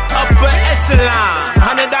 Be upper echelon,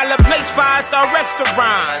 $100 plates, 5-star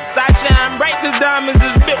restaurants. I shine bright 'cause diamonds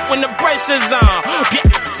is built when the pressure's on. Get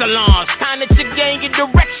excellence, time that you gain your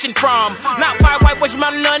direction from. Not five whitewash my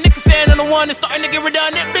none, niggas stand on the one and starting to get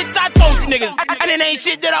redundant. Bitch, I told you niggas, and it ain't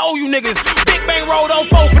shit that I owe you niggas. Big bang rolled on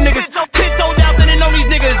 4 for niggas. 10 toes down, and they know these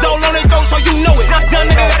niggas all on their throat, so you know it. Not done,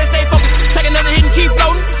 nigga, gotta stay focused. Take another hit and keep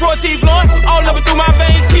floating. Royalty flowing, all up and through my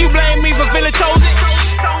veins. Can you blame me for feeling chosen?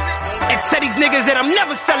 And tell these niggas that I'm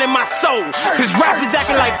never selling my soul. Cause rappers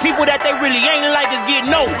acting like people that they really ain't like is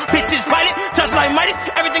getting old. Bitches pilot, touch like mighty,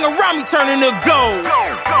 everything around me turning to gold.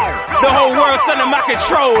 The whole world's under my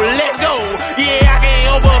control, let's go. Yeah, I can't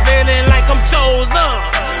help but feeling like I'm chosen.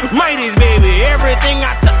 Midas, baby, everything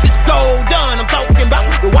I touch is gold done. I'm talking about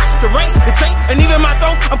the watch, the ring, the chain, and even my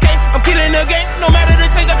throne. Okay, I'm killing the game. No matter the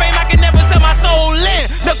change of fame, I can never sell my soul in.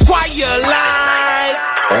 The choir line.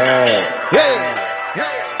 Yeah.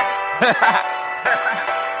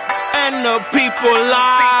 And the people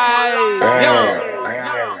lie. Yo,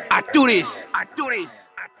 I do this.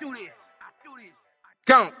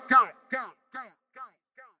 Come.